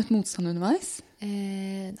 men har du møtt motstand underveis?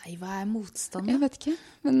 Nei, hva motstand? Jeg vet ikke,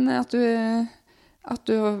 men at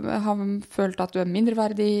du har følt at du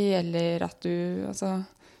mindreverdig, eller at du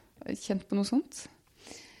kjent på noe sånt?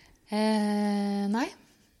 Nei.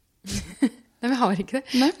 Nei, vi har ikke det.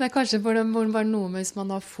 Nei. Det kanskje bare noe med hvis man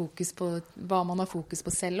har fokus på hva man har fokus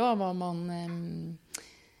på selv, og hva man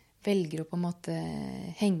velger å på en måte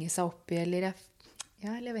henge seg opp i, eller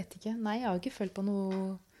jeg vet ikke. Nei, jeg har ikke følt på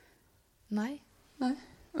noe. Nei.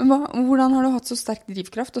 Hvordan har du hatt så sterk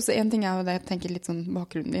drivkraft? Også en ting jo det, jeg tenker litt sånn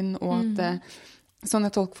bakgrunnen din, og at sånn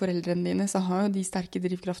jeg tolker foreldrene dine, så har jo de sterke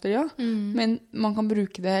drivkrafter, ja. Men man kan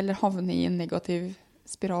bruke det, eller havne i en negativ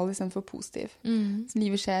spiral i stedet for positiv. Så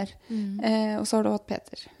livet skjer. Og så har du hatt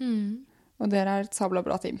Peter. Og dere et sabla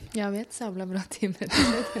bra team. Ja, vi et sabla bra team.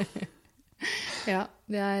 Ja,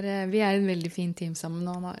 vi en veldig fin team sammen,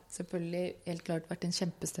 og han har selvfølgelig helt klart vært en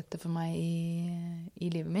kjempestøtte for meg i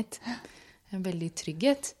livet mitt. En veldig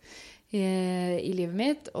trygghet i livet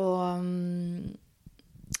mitt, og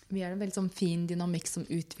vi en veldig sånn fin dynamikk som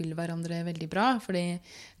utfyller hverandre veldig bra, fordi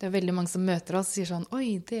det veldig mange som møter oss og sier sånn,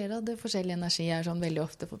 oi, dere hadde forskjellig energi, sånn veldig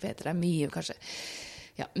ofte, for Peter mye, kanskje,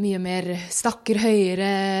 ja, mye mer snakker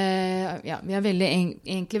høyere, ja, vi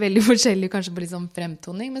egentlig veldig forskjellige kanskje på litt sånn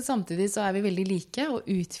fremtoning, men samtidig så vi veldig like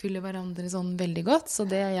og utfyller hverandre sånn veldig godt, så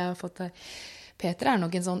det jeg har fått av Peter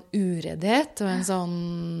nok en sånn ureddhet, og en sånn,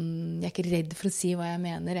 jeg ikke redd for å si hva jeg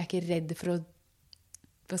mener, jeg ikke redd for å,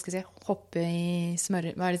 hva skal jeg si, hoppe i smør,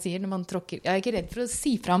 hva det sier når man tråkker, jeg ikke redd for å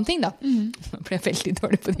si fra om ting da, nå ble jeg veldig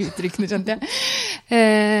dårlig på de uttrykkene, skjønte jeg,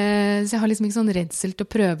 så jeg har liksom ikke sånn redsel til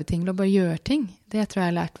å prøve ting, eller å bare gjøre ting, det tror jeg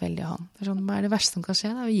har lært veldig av han, det sånn, hva det verste som kan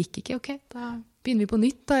skje da, vi gikk ikke, ok, da begynner vi på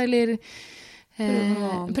nytt da, eller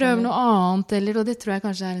prøver noe annet, eller, og det tror jeg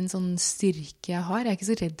kanskje en sånn styrke jeg har, jeg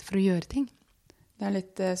ikke så redd for å gjøre ting. Det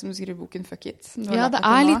litt som du skriver i boken, fuck it. Ja, det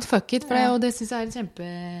litt fuck it, for det, og det synes jeg et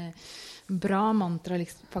kjempebra mantra,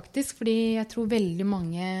 faktisk, fordi jeg tror veldig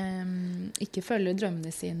mange ikke følger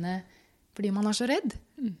drømmene sine, fordi man så redd.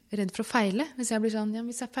 Redd for å feile. Hvis jeg blir sånn, ja,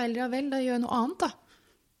 hvis jeg feiler, ja vel, da gjør jeg noe annet da.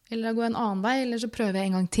 Eller da går jeg en annen vei, eller så prøver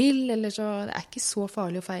jeg en gang til, eller så, det ikke så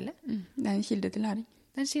farlig å feile. Det en kilde til læring.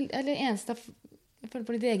 Det en kilde, eller eneste,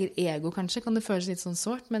 for ditt eget ego kanskje, kan det føles litt sånn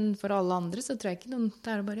sårt, men for alle andre så tror jeg ikke noen,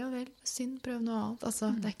 det bare, ja vel, synd, prøv noe annet.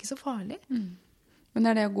 Altså, det ikke så farlig. Men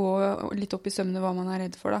det det å gå litt opp i sømne hva man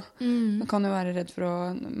redd for da. Man kan jo være redd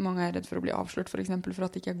for mange redd for å bli avslørt, for eksempel for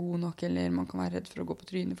at de ikke god nok, eller man kan være redd for å gå på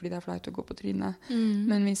trynet fordi det flaut å gå på trynet.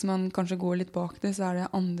 Men hvis man kanskje går litt bak det, så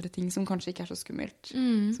det andre ting som kanskje ikke så skummelt,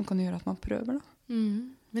 som kan gjøre at man prøver da.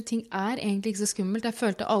 Men ting egentlig ikke så skummelt. Jeg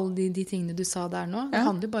følte alle de tingene du sa der nå, det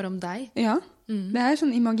handler bare om deg. Ja, det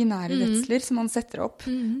sånne imaginære redsler som man setter opp,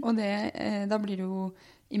 og da blir det jo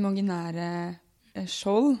imaginære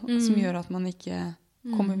skjold som gjør at man ikke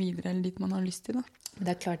kommer videre eller dit man har lyst til da.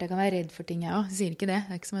 Det klart jeg kan være redd for ting, jeg også. Jeg sier ikke det.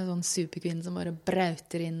 Det ikke som en sånn superkvinne som bare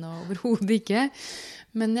brauter inn og overhodet ikke.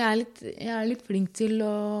 Men jeg litt flink til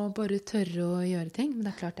å bare tørre å gjøre ting. Men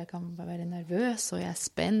det klart jeg kan bare være nervøs, og jeg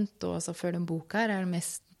spent, og så før den boka her det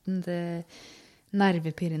mest det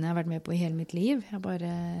nervepirrende jeg har vært med på i hele mitt liv. Jeg bare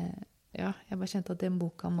kjente at den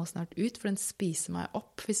boka må snart ut, for den spiser meg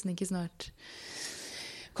opp hvis den ikke snart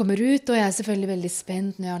kommer ut, og jeg selvfølgelig veldig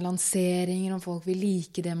spent når jeg har lanseringer, om folk vil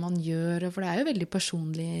like det man gjør, for det jo veldig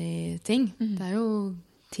personlige ting. Det jo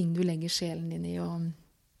ting du legger sjelen din i, og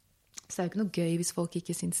så det jo ikke noe gøy hvis folk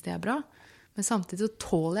ikke synes det bra. Men samtidig så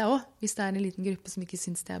tåler jeg også, hvis det en liten gruppe som ikke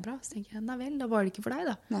synes det bra, så tenker jeg, nei vel, da var det ikke for deg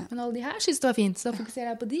da. Nei. Men alle de her synes det var fint, så da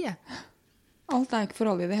fokuserer jeg på de. Alt ikke for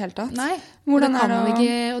alle i det hele tatt. Nei, hvordan det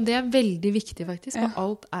ikke, og det veldig viktig faktisk, for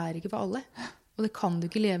alt ikke for alle. Og det kan du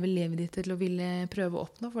ikke leve livet ditt til å ville prøve å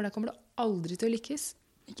oppnå, for da kommer du aldri til å lykkes.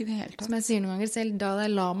 Ikke det helt tatt. Som jeg sier noen ganger selv, Dalai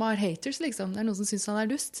Lama har haters, liksom. Det noen som synes han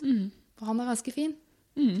dust. Og han ganske fin.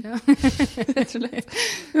 Ja. Rett og slett.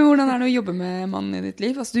 Men hvordan det å jobbe med mannen i ditt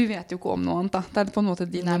liv? Altså, du vet jo ikke om noe annet, da. Det på en måte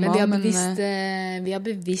din mann, vi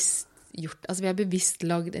har bevisst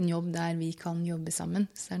lagd en jobb der vi kan jobbe sammen.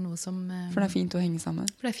 Så det noe som... For det fint å henge sammen?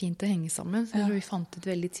 For det fint å henge sammen. Så vi fant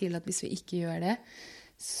ut veldig tidlig at hvis vi ikke gjør det,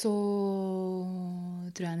 så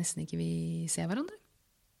tror jeg nesten ikke vi ser hverandre.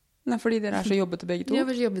 Nei, fordi dere så jobbete begge to? Ja,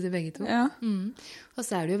 vi jobbete begge to. Ja. Og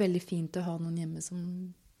så det jo veldig fint å ha noen hjemme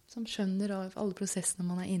som skjønner av alle prosessene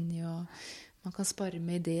man inne i, og man kan spare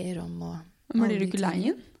med ideer om. Men blir du ikke lei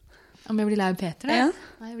igjen? Om jeg blir lei av Peter? Ja.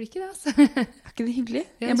 Nei, jeg blir ikke det, altså. Ikke det hyggelig?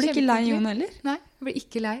 Jeg blir ikke lei Jon heller. Nei, jeg blir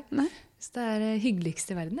ikke lei. Nei. Så det det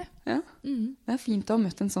hyggeligste i verden, ja. Det fint å ha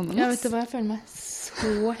møtt en sånn. Ja, vet du hva, jeg føler meg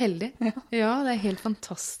så heldig. Ja, det helt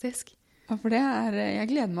fantastisk. Ja, for jeg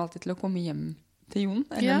gleder meg alltid til å komme hjem til Jon,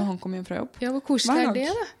 eller når han kommer hjem fra jobb. Ja, hvor koselig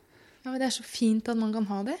det da? Ja, det så fint at man kan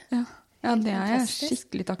ha det. Ja, det jeg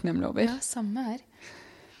skikkelig takknemlig over. Ja, samme her.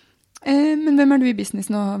 Men hvem du i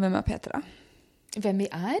businessen, og hvem Peter da? Hvem vi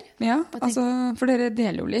Ja, altså, for dere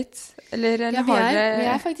deler jo litt. Eller ja, har dere...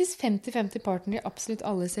 vi faktisk 50-50 partner i absolutt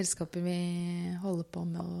alle selskaper vi holder på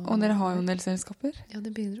med. Og dere har jo en del selskaper? Ja,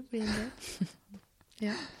 det begynner å bli en del.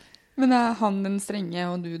 Ja. Men han den strenge,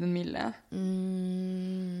 og du den milde?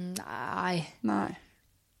 Nei.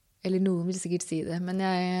 Eller noen vil sikkert si det, men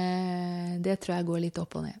det tror jeg går litt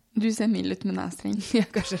opp og ned. Du ser mild ut, men er streng. Ja,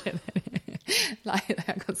 kanskje det. Nei, det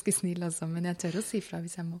er ganske snill altså, men jeg tør å si fra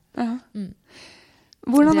hvis jeg må. Ja.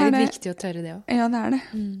 Hvordan det er litt viktig å tørre det også. Ja, det er det.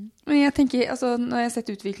 Men jeg tenker, altså, når jeg har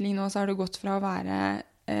sett utvikling nå, så har det gått fra å være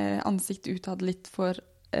ansikt utad litt for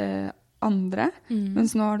andre,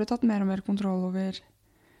 mens nå har du tatt mer og mer kontroll over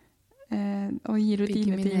og gir ut dine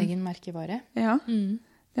ting. Bygge min egen merkevare. Ja,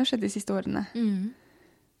 det har skjedd de siste årene.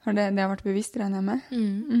 Har det har vært bevisst, regner jeg med?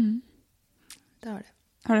 Det har det.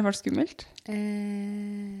 Har det vært skummelt?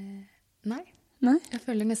 Nei. Nei? Jeg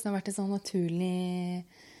føler det nesten har vært en sånn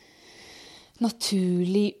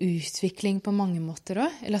naturlig utvikling på mange måter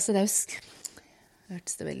også. Eller altså, det er jo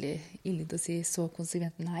hørtes det veldig ille til å si så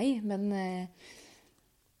konsekvent nei, men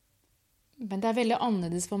det er veldig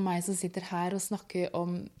annerledes for meg som sitter her og snakker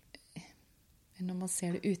om når man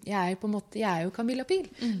ser det ut. Jeg er jo Camilla Pihl,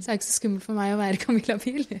 så det er ikke så skummelt for meg å være Camilla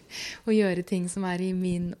Pihl. Å gjøre ting som er i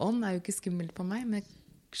min ånd er jo ikke skummelt på meg, men jeg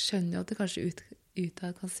skjønner jo at det kanskje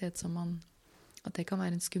utad kan se ut som at det kan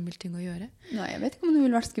være en skummel ting å gjøre. Nei, jeg vet ikke om det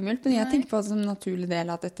ville vært skummelt, men jeg tenker på det som en naturlig del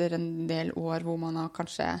at etter en del år hvor man har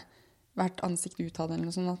kanskje vært ansikt utad eller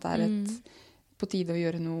noe sånt, at det er på tide å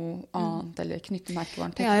gjøre noe annet, eller knytte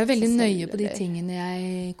merkevaren til. Jeg er jo veldig nøye på de tingene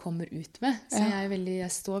jeg kommer ut med. Så jeg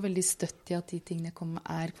står veldig støtt i at de tingene jeg kommer med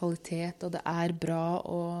er kvalitet, og det er bra.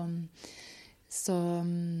 Så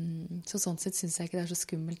sånn sett synes jeg ikke det er så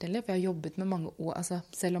skummelt heller, for jeg har jobbet med mange år. Altså,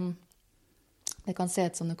 selv om det kan se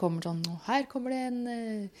ut som det kommer sånn, og her kommer det en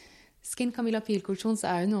Skin Camilla Pihl-kolleksjon, så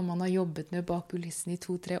er jo noe man har jobbet med bak kulissen i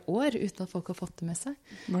 2-3 år, uten at folk har fått det med seg.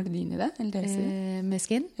 Var det din idé, eller deres idé? Med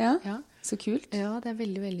Skin? Ja, så kult. Ja, det er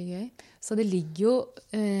veldig, veldig gøy. Så det ligger jo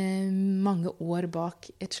mange år bak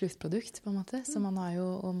et sluttprodukt, på en måte. Så man har jo,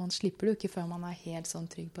 og man slipper det jo ikke før man er helt sånn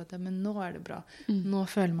trygg på det. Men nå er det bra. Nå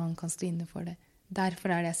føler man kan stå inne for det. Derfor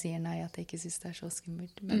er det jeg sier nei, at jeg ikke synes det er så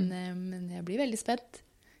skummelt. Men jeg blir veldig spent.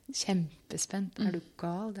 Kjempespent. Er du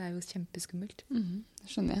gal? Det er jo kjempeskummelt.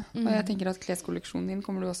 Skjønner jeg. Og jeg tenker at kleskolleksjonen din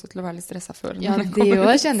kommer du også til å være litt stresset før. Ja, det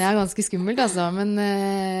også kjenner jeg ganske skummelt, altså. Men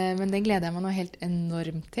det gleder jeg meg nå helt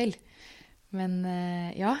enormt til. Men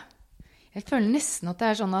ja, jeg føler nesten at det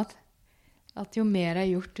er sånn at jo mer jeg har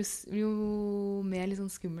gjort, jo mer liksom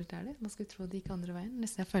skummelt er det. Man skulle tro det gikk andre veien.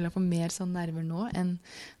 Nesten jeg føler jeg får mer sånn nerver nå enn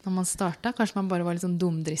når man startet. Kanskje man bare var litt sånn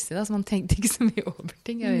dumdristig da, så man tenkte ikke så mye over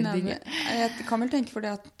ting. Jeg kan vel tenke for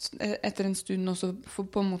det at etter en stund også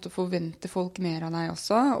på en måte forventer folk mer av deg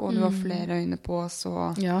også, og du har flere øyne på,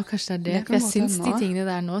 så... Ja, kanskje det er det. For jeg synes de tingene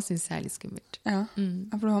der nå synes jeg er litt skummelt. Ja,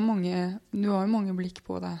 for du har jo mange blikk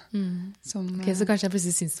på deg. Ok, så kanskje jeg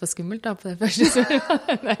plutselig synes det var skummelt da, på det første.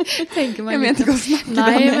 Nei, tenker meg jeg mente ikke å snakke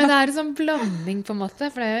Nei, men det er en sånn blanding på en måte,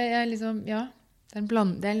 for det er liksom, ja, det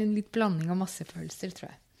er en litt blanding av masse følelser, tror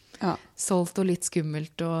jeg. Ja. Solgt og litt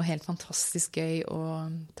skummelt, og helt fantastisk gøy, og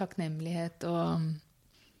takknemlighet, og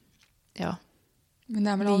ja. Men det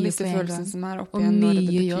er vel alle disse følelsene som er oppe igjen når det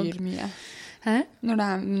betyr mye. Hæ?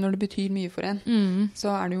 Når det betyr mye for en,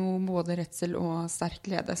 så er det jo både redsel og sterk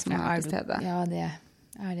glede som er til stede. Ja, det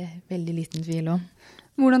er det veldig liten tvil om.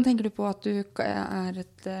 Hvordan tenker du på at du er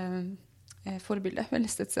et forbilde? Vel,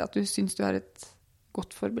 at du synes du er et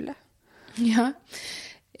godt forbilde? Ja.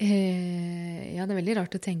 Ja, det er veldig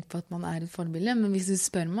rart å tenke på at man er et forbilde, men hvis du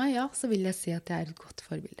spør meg, ja, så vil jeg si at jeg er et godt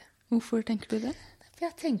forbilde. Hvorfor tenker du det? For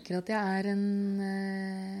jeg tenker at jeg er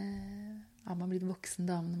man har blitt voksen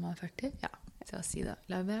dame når man er 40? Ja, skal jeg si det.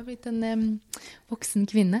 Jeg har blitt en voksen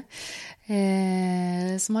kvinne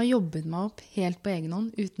som har jobbet meg opp helt på egen hånd,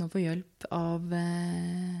 uten å få hjelp av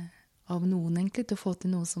noen egentlig, til å få til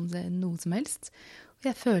noe som helst. Og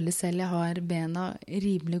jeg føler selv jeg har bena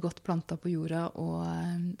rimelig godt plantet på jorda, og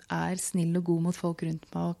er snill og god mot folk rundt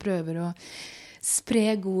meg, og prøver å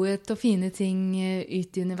spre godhet og fine ting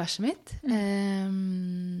ut i universet mitt.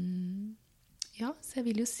 Ja, så jeg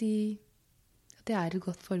vil jo si at jeg er et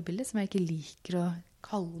godt forbilde, som jeg ikke liker å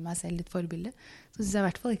kalle meg selv et forbilde. Så synes jeg i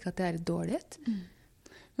hvert fall ikke at det er et dårlighet.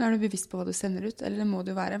 Men er du bevisst på hva du sender ut, eller det må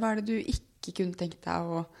det jo være? Hva er det du ikke kunne tenkt deg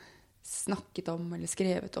å snakket om, eller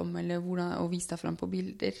skrevet om, eller hvordan, og vist deg frem på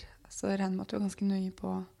bilder? Så jeg regner med at du er ganske nøye på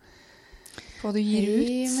hva du gir ut.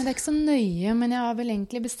 Men det er ikke så nøye, men jeg har vel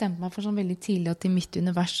egentlig bestemt meg for sånn veldig tidlig at i mitt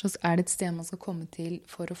univers så er det et sted man skal komme til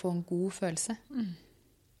for å få en god følelse.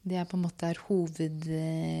 Det er på en måte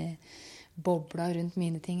hovedbobla rundt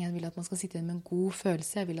mine ting. Jeg vil at man skal sitte med en god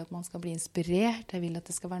følelse, jeg vil at man skal bli inspirert, jeg vil at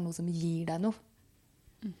det skal være noe som gir deg noe.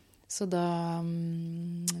 Så da,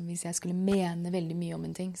 hvis jeg skulle mene veldig mye om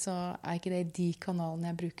en ting, så er ikke det de kanalene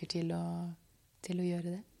jeg bruker til å gjøre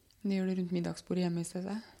det. Det gjør du rundt middagsbordet hjemme i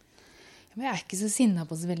stedet? Men jeg ikke så sinnet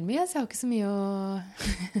på så veldig mye, så jeg har ikke så mye å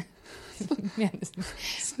mene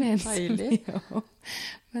Deilig.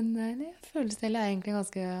 Men jeg føler selv jeg er egentlig en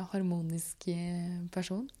ganske harmonisk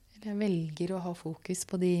person. Jeg velger å ha fokus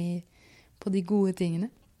på de gode tingene.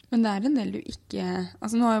 Men det en del du ikke...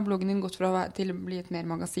 Altså nå har jo bloggen din gått til å bli et mer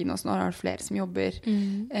magasin også. Nå er det flere som jobber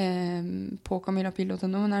på camillapil.no.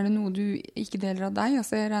 Men det noe du ikke deler av deg?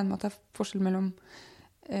 Altså jeg regner med at det forskjell mellom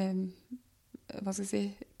hva skal jeg si,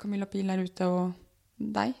 Camilla Pil der ute og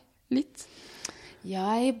deg litt?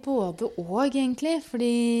 Jeg både og egentlig,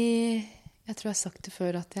 fordi jeg tror jeg har sagt det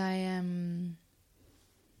før at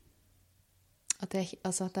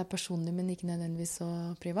altså at det personlig, men ikke nødvendigvis så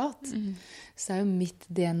privat. Så det jo mitt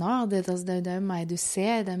DNA, det jo meg du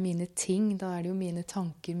ser, det mine ting, da det jo mine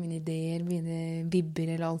tanker, mine ideer, mine vibber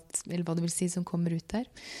eller alt, eller hva du vil si, som kommer ut der.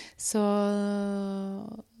 Så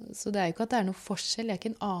det jo ikke at det noe forskjell, jeg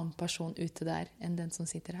ikke en annen person ute der enn den som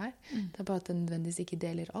sitter her. Det bare at den nødvendigvis ikke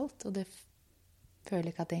deler alt, og det føler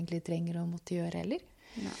jeg ikke at jeg egentlig trenger å måtte gjøre heller.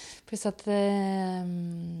 Ja. Pluss at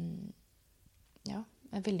ja,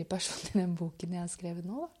 jeg veldig personlig i den boken jeg har skrevet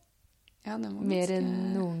nå, da. Ja, mer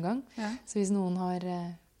enn noen gang. Ja. Så hvis noen har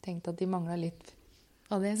tenkt at de manglet litt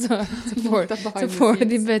av det, så får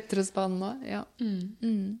de bøtter og spann nå. Ja.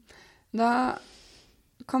 Da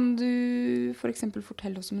kan du for eksempel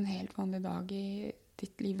fortelle oss om en helt vanlig dag i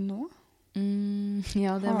ditt liv nå?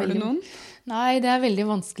 Ja, har du noen? Nei, det veldig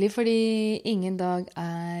vanskelig, fordi ingen dag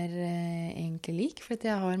egentlig lik, for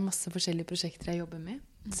jeg har masse forskjellige prosjekter jeg jobber med.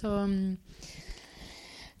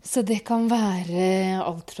 Så det kan være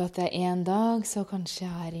alt fra at det en dag, så kanskje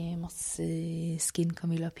jeg i masse Skin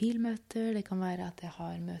Camilla Pil-møter. Det kan være at jeg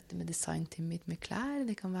har møte med designteamet mitt med klær.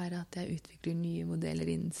 Det kan være at jeg utvikler nye modeller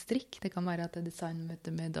innen strikk. Det kan være at jeg designmøte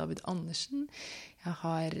med David Andersen.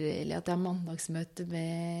 Eller at jeg har mandagsmøte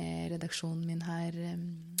med redaksjonen min her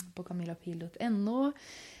på camillapil.no.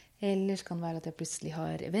 Eller så kan det være at jeg plutselig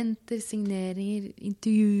har eventer, signeringer,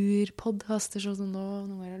 intervjuer, podcaster sånn som nå.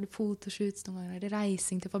 Noen ganger det fotoshoots, noen ganger det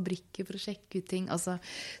reising til fabrikker for å sjekke ut ting. Altså,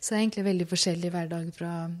 så det egentlig veldig forskjellig hver dag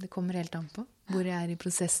det kommer helt an på hvor jeg i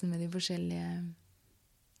prosessen med de forskjellige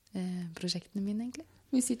prosjektene mine, egentlig.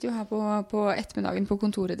 Vi sitter jo her på ettermiddagen på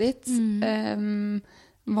kontoret ditt.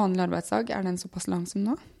 Vanlig arbeidsdag, den såpass lang som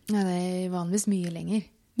nå? Ja, det vanligvis mye lenger.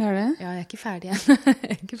 Det det? Ja, jeg ikke ferdig ennå.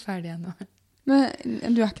 Jeg ikke ferdig ennå.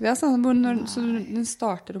 Men du ikke det, altså? Så den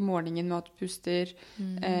starter om morgenen med at du puster,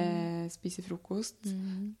 spiser frokost,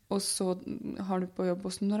 og så har du på jobb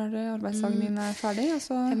også. Når det arbeidsdagen din ferdig?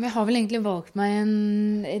 Altså? Ja, men jeg har vel egentlig valgt meg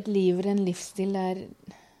et liv eller en livsstil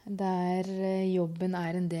der jobben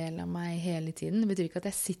en del av meg hele tiden. Det betyr ikke at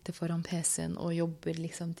jeg sitter foran PC-en og jobber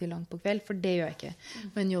liksom til langt på kveld, for det gjør jeg ikke.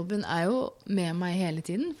 Men jobben jo med meg hele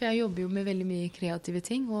tiden, for jeg jobber jo med veldig mye kreative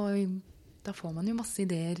ting, og da får man jo masse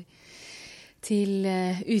ideer til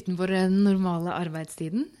utenfor den normale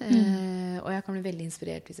arbeidstiden. Og jeg kan bli veldig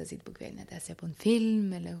inspirert hvis jeg sitter på kvelden at jeg ser på en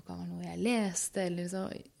film, eller det kan være noe jeg leste, eller så.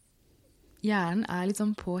 Hjernen litt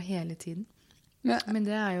sånn på hele tiden. Men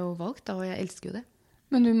det jo valgt da, og jeg elsker jo det.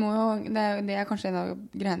 Men du må jo, det kanskje en av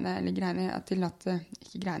greiene til at,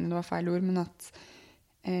 ikke greiene, det var feil ord, men at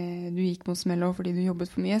du gikk mot smell også fordi du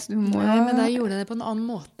jobbet for mye, så du må Nei, men da gjorde jeg det på en annen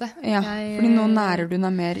måte. Ja, fordi nå nærer du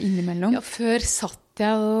deg mer innimellom. Ja, før satt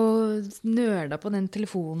jeg og nørda på den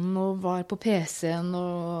telefonen og var på PC-en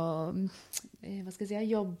og, hva skal jeg si,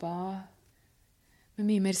 jeg jobbet med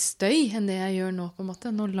mye mer støy enn det jeg gjør nå på en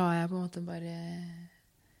måte. Nå lar jeg på en måte bare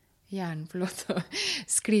hjernen få lov til å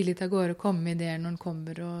skli litt av gårde og komme med ideer når den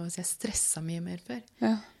kommer, så jeg stresset mye mer før.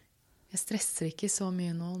 Ja. Jeg stresser ikke så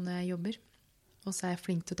mye nå når jeg jobber. Og så jeg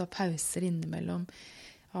flink til å ta pauser innimellom.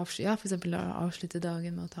 Ja, for eksempel avslutte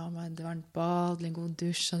dagen med å ta meg et varmt bad, eller en god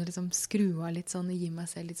dusj, og liksom skru av litt sånn, og gi meg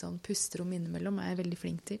selv litt sånn pusterom innimellom, jeg veldig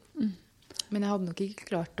flink til. Men jeg hadde nok ikke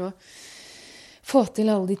klart å få til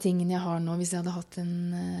alle de tingene jeg har nå, hvis jeg hadde hatt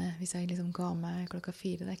hvis jeg liksom ga meg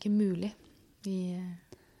 4:00. Det ikke mulig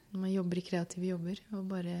når man jobber i kreative jobber, og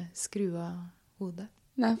bare skru av hodet.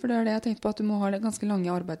 Nei, for det det jeg tenkte på, at du må ha ganske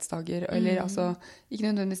lange arbeidsdager, eller altså, ikke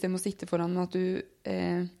nødvendigvis det må sitte foran, men at du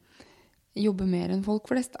jobber mer enn folk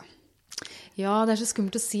flest, da. Ja, det så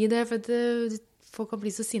skummelt å si det, for folk kan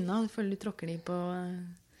bli så sinna, og føler du tråkker de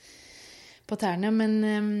på tærne, men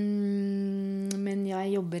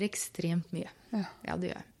jeg jobber ekstremt mye. Ja, det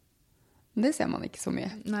gjør jeg. Det ser man ikke så mye.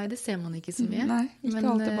 Nei, det ser man ikke så mye. Nei, ikke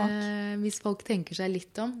alltid bak. Hvis folk tenker seg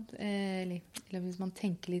litt om, eller hvis man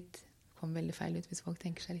tenker litt, det kommer veldig feil ut hvis folk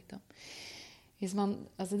tenker seg litt om. Hvis man,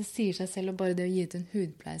 altså det sier seg selv, og bare det å gi ut en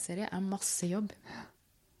hudpleieserie masse jobb.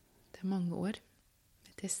 Det mange år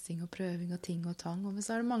med testing og prøving og ting og tang. Men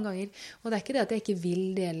så det mange ganger, og det ikke det at jeg ikke vil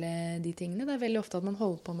dele de tingene, det veldig ofte at man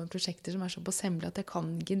holder på med prosjekter som såpass hemmelige at jeg kan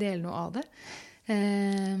ikke dele noe av det.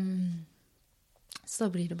 Så da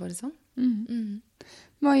blir det bare sånn.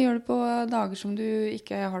 Hva gjør du på dager som du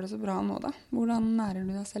ikke har det så bra nå da? Hvordan nærer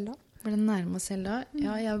du deg selv da? Hvordan nærer meg selv da?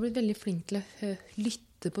 Ja, jeg har blitt veldig flink til å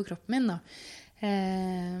lytte på kroppen min da.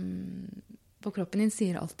 På kroppen din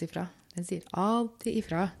sier alltid ifra. Den sier alltid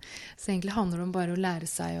ifra. Så egentlig handler det om bare å lære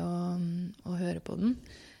seg å høre på den.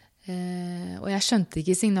 Og jeg skjønte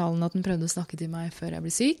ikke signalen at den prøvde å snakke til meg før jeg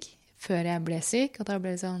ble syk. Før jeg ble syk, at da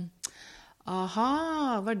ble det sånn,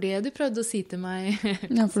 aha, var det du prøvde å si til meg?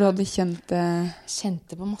 Ja, for du hadde kjent det?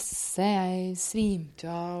 Kjente på masse. Jeg svimte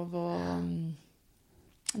jo av, og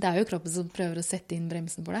det jo kroppen som prøver å sette inn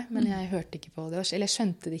bremsen for deg, men jeg hørte ikke på det. Eller jeg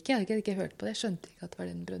skjønte det ikke, jeg hadde ikke hørt på det. Jeg skjønte ikke at det var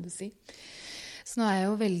det den prøvde å si. Så nå jeg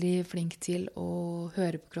jo veldig flink til å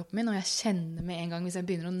høre på kroppen min, og jeg kjenner med en gang, hvis jeg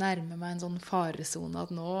begynner å nærme meg en sånn faresone,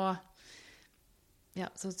 at nå, ja,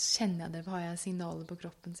 så kjenner jeg det, har jeg signaler på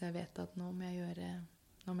kroppen, så jeg vet at nå må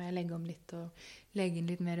jeg legge om litt, og legge inn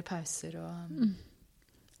litt mer pauser,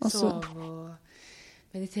 og sove, og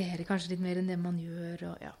meditere kanskje litt mer enn det man gjør,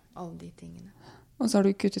 og ja, alle de tingene. Og så har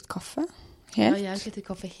du kuttet kaffe? Helt? Ja, jeg har kuttet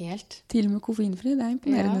kaffe helt. Til og med koffeinfri, det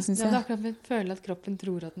imponerende, synes jeg. Ja, det akkurat jeg føler at kroppen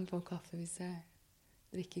tror at den får kaffe hvis jeg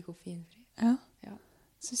drikker koffeinfri. Ja.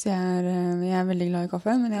 Synes jeg veldig glad i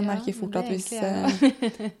kaffe, men jeg merker fort at hvis...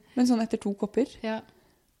 men sånn etter 2 kopper. Ja.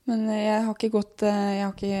 Men jeg har ikke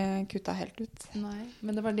kuttet helt ut. Nei,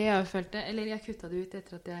 men det var det jeg følte. Eller jeg kuttet det ut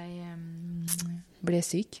etter at jeg ble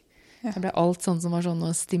syk. Ja. Det ble alt sånn som var sånn å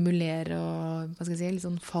stimulere og, hva skal jeg si, litt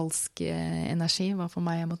sånn falsk energi var for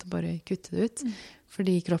meg. Jeg måtte bare kutte det ut.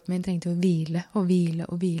 Fordi kroppen min trengte å hvile og hvile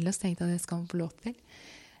og hvile, så tenkte jeg at det skal man få lov til.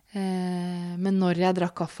 Men når jeg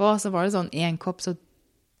drakk kaffe, så var det sånn 1 kopp, så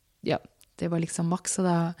ja, det var liksom maks, og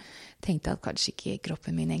da tenkte jeg at kanskje ikke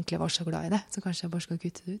kroppen min egentlig var så glad i det, så kanskje jeg bare skal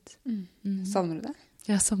kutte det ut. Savner du det?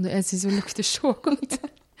 Ja, jeg synes det lukter så godt.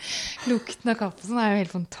 Lukten av kaffe sånn jo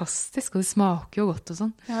helt fantastisk, og det smaker jo godt og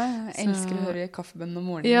sånn. Ja, jeg elsker å høre kaffebønnen om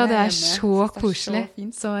morgenen. Ja, det så koselig.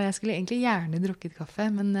 Så jeg skulle egentlig gjerne drukket kaffe,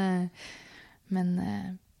 men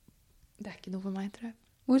det ikke noe for meg, tror jeg.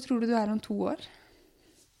 Hvor tror du om 2 år?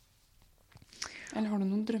 Eller har du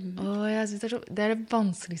noen drømmer? Jeg synes det det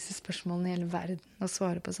vanskeligste spørsmålet i hele verden å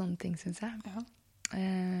svare på sånne ting, synes jeg. Ja.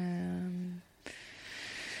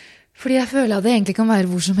 Fordi jeg føler at det egentlig kan være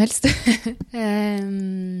hvor som helst.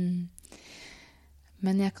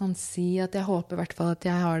 Men jeg kan si at jeg håper i hvert fall at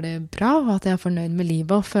jeg har det bra, og at jeg fornøyd med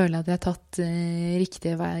livet, og føler at jeg har tatt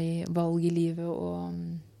riktige valg i livet, og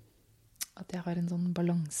at jeg har en sånn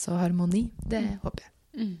balanse og harmoni. Det håper jeg.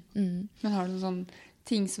 Men har du noen sånn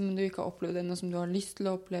ting som du ikke har opplevd ennå, som du har lyst til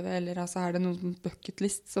å oppleve, eller altså, det noen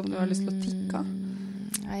bucketlist som du har lyst til å tikke av?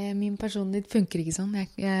 Nei, min personlighet funker ikke sånn.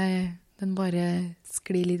 Den bare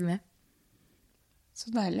sklir litt med. Så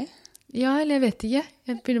deilig. Ja, eller jeg vet ikke.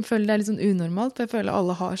 Jeg føler det litt sånn unormalt, for jeg føler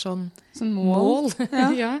alle har sånn mål. Ja.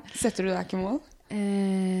 Ja. Setter du deg ikke mål?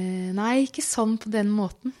 Nei, ikke sånn på den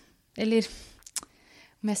måten. Eller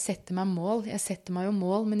om jeg setter meg mål. Jeg setter meg jo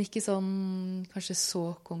mål, men ikke sånn kanskje så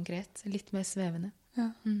konkret. Litt mer svevende. Ja.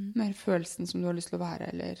 Mer følelsen som du har lyst til å være,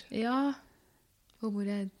 eller? Ja. Og hvor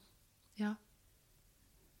jeg... Ja.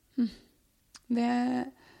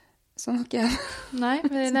 Sånn har ikke jeg. Nei,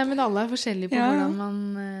 men alle forskjellige på hvordan man...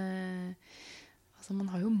 Altså, man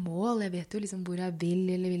har jo mål. Jeg vet jo liksom hvor jeg vil,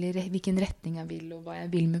 eller hvilken retning jeg vil, og hva jeg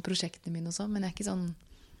vil med prosjektene mine og sånn. Men jeg ikke sånn...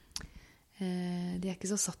 De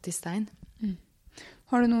ikke så satt i stein.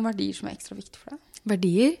 Har du noen verdier som ekstra viktig for deg?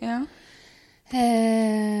 Verdier? Ja.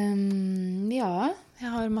 Ja, jeg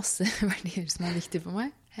har masse verdier som viktige for meg.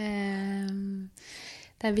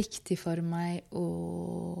 Det viktig for meg å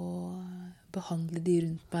behandle de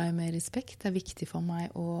rundt meg med respekt. Det viktig for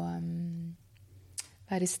meg å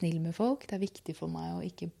være snill med folk. Det viktig for meg å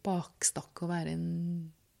ikke bakstakke og være en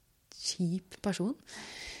kjip person.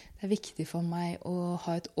 Det viktig for meg å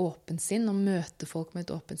ha et åpent sinn og møte folk med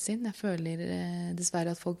et åpent sinn. Jeg føler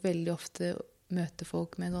dessverre at folk veldig ofte møter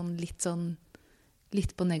folk med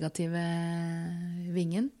litt på negative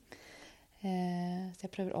vingen. Så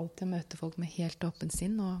jeg prøver alltid å møte folk med helt åpent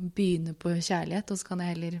sinn og begynne på kjærlighet, og så kan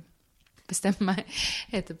jeg heller bestemme meg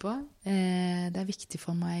etterpå. Det viktig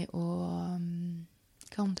for meg å...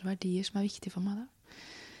 Hvilke andre verdier som viktige for meg da?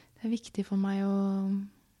 Det viktig for meg å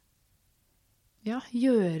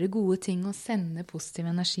gjøre gode ting og sende positive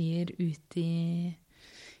energier ut i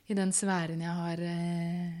den sfæren jeg har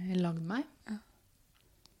lagd meg. Ja.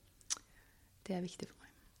 Det viktig for meg.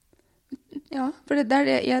 Ja, for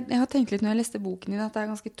jeg har tenkt litt når jeg leste boken din at det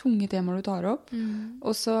ganske tunge temaer du tar opp.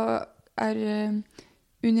 Og så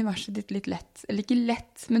universet ditt litt lett. Eller ikke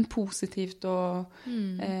lett, men positivt og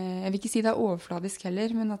jeg vil ikke si det er overfladisk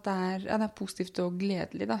heller, men at det er positivt og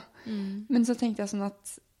gledelig, da. Men så tenkte jeg sånn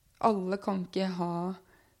at alle kan ikke ha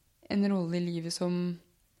en rolle i livet som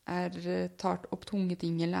tar opp tunge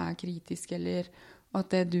ting, eller er kritisk, eller at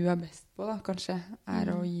det du er best på, da, kanskje, er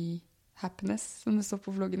å gi happiness, som det står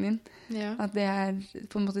på vloggen din. Ja. At det er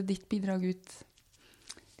på en måte ditt bidrag ut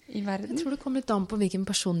i verden. Jeg tror det kommer litt an på hvilken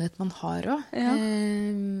personlighet man har også. Ja.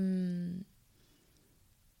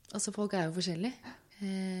 Altså, folk er jo forskjellige.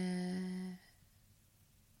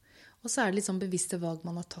 Og så er det litt sånn bevisste valg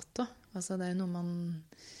man har tatt også. Altså, det er jo noe man...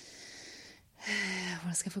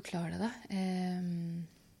 Hvordan skal jeg forklare det da?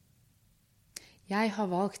 Jeg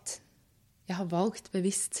har valgt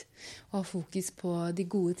bevisst å ha fokus på de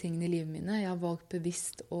gode tingene i livet mine. Jeg har valgt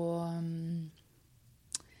bevisst å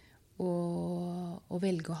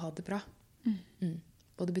velge å ha det bra.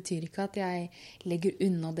 Og det betyr ikke at jeg legger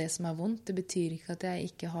unna det som er vondt. Det betyr ikke at jeg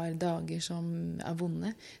ikke har dager som er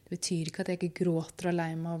vonde. Det betyr ikke at jeg ikke gråter og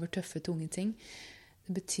lei meg over tøffe, tunge ting.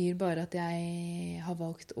 Det betyr bare at jeg har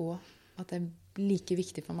valgt at det er like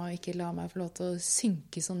viktig for meg å ikke la meg få lov til å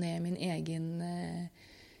synke så ned i min egen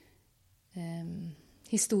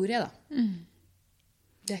historie, da.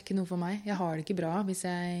 Det er ikke noe for meg. Jeg har det ikke bra hvis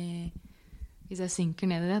jeg synker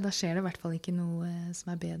ned i det. Da skjer det i hvert fall ikke noe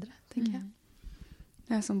som er bedre, tenker jeg.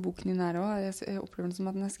 Ja, som boken din er også. Jeg opplever den som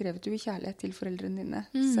at den er skrevet jo i kjærlighet til foreldrene dine,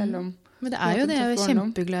 selv om... Men det er jo det, jeg er jo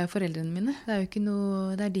kjempeglad i foreldrene mine. Det er jo ikke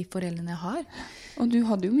noe... Det er de foreldrene jeg har. Og du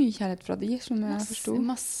hadde jo mye kjærlighet fra de, som jeg forstod.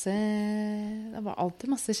 Masse... Det var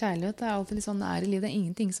alltid masse kjærlighet. Det er alltid litt sånn det er i livet. Det er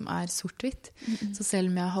ingenting som er sort-hvitt. Så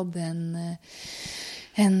selv om jeg hadde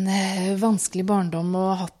en vanskelig barndom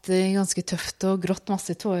og hatt det ganske tøft og grått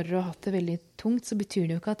masse tårer og hatt det veldig tungt, så betyr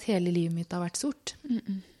det jo ikke at hele livet mitt har vært sort.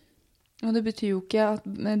 Og det betyr jo ikke at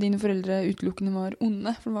dine foreldre utelukkende var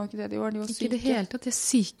onde, for det var ikke det de var. De var syke. Ikke det hele tatt. De er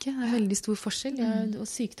syke. Det er veldig stor forskjell. Og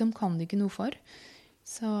sykdom kan de ikke noe for.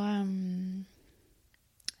 Så,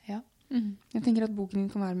 ja. Jeg tenker at boken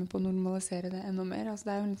din kan være med på å normalisere det enda mer. Altså,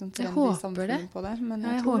 det er jo en litt sånn trend i samfunnet på det. Men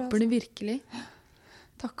jeg håper det virkelig.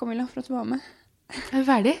 Takk, Camilla, for at du var med. Er vi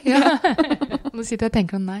ferdig? Ja. Nå sitter jeg og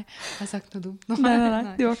tenker nei, jeg har sagt noe dumt nå.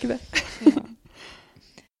 Nei, du var ikke det. Ja.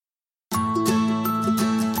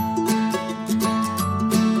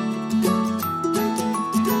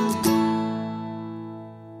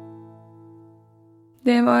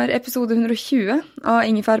 Det var episode 120 av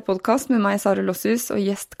Ingefær podcast med meg, Sara Lossius, og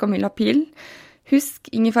gjest Camilla Pihl. Husk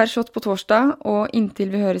Ingefær shot på torsdag, og inntil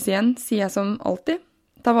vi høres igjen, sier jeg som alltid,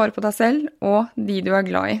 ta vare på deg selv og de du er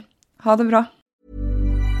glad i. Ha det bra!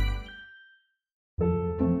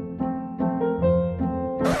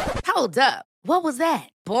 Hold up. What was that?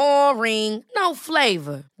 Boring. No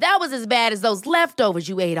flavor. That was as bad as those leftovers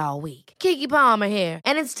you ate all week. Keke Palmer here,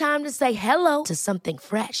 and it's time to say hello to something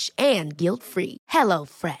fresh and guilt-free. Hello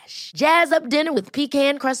Fresh. Jazz up dinner with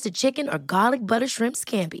pecan-crusted chicken or garlic butter shrimp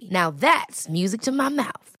scampi. Now that's music to my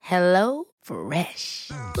mouth. Hello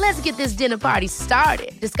Fresh. Let's get this dinner party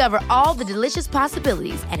started. Discover all the delicious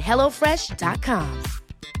possibilities at HelloFresh.com.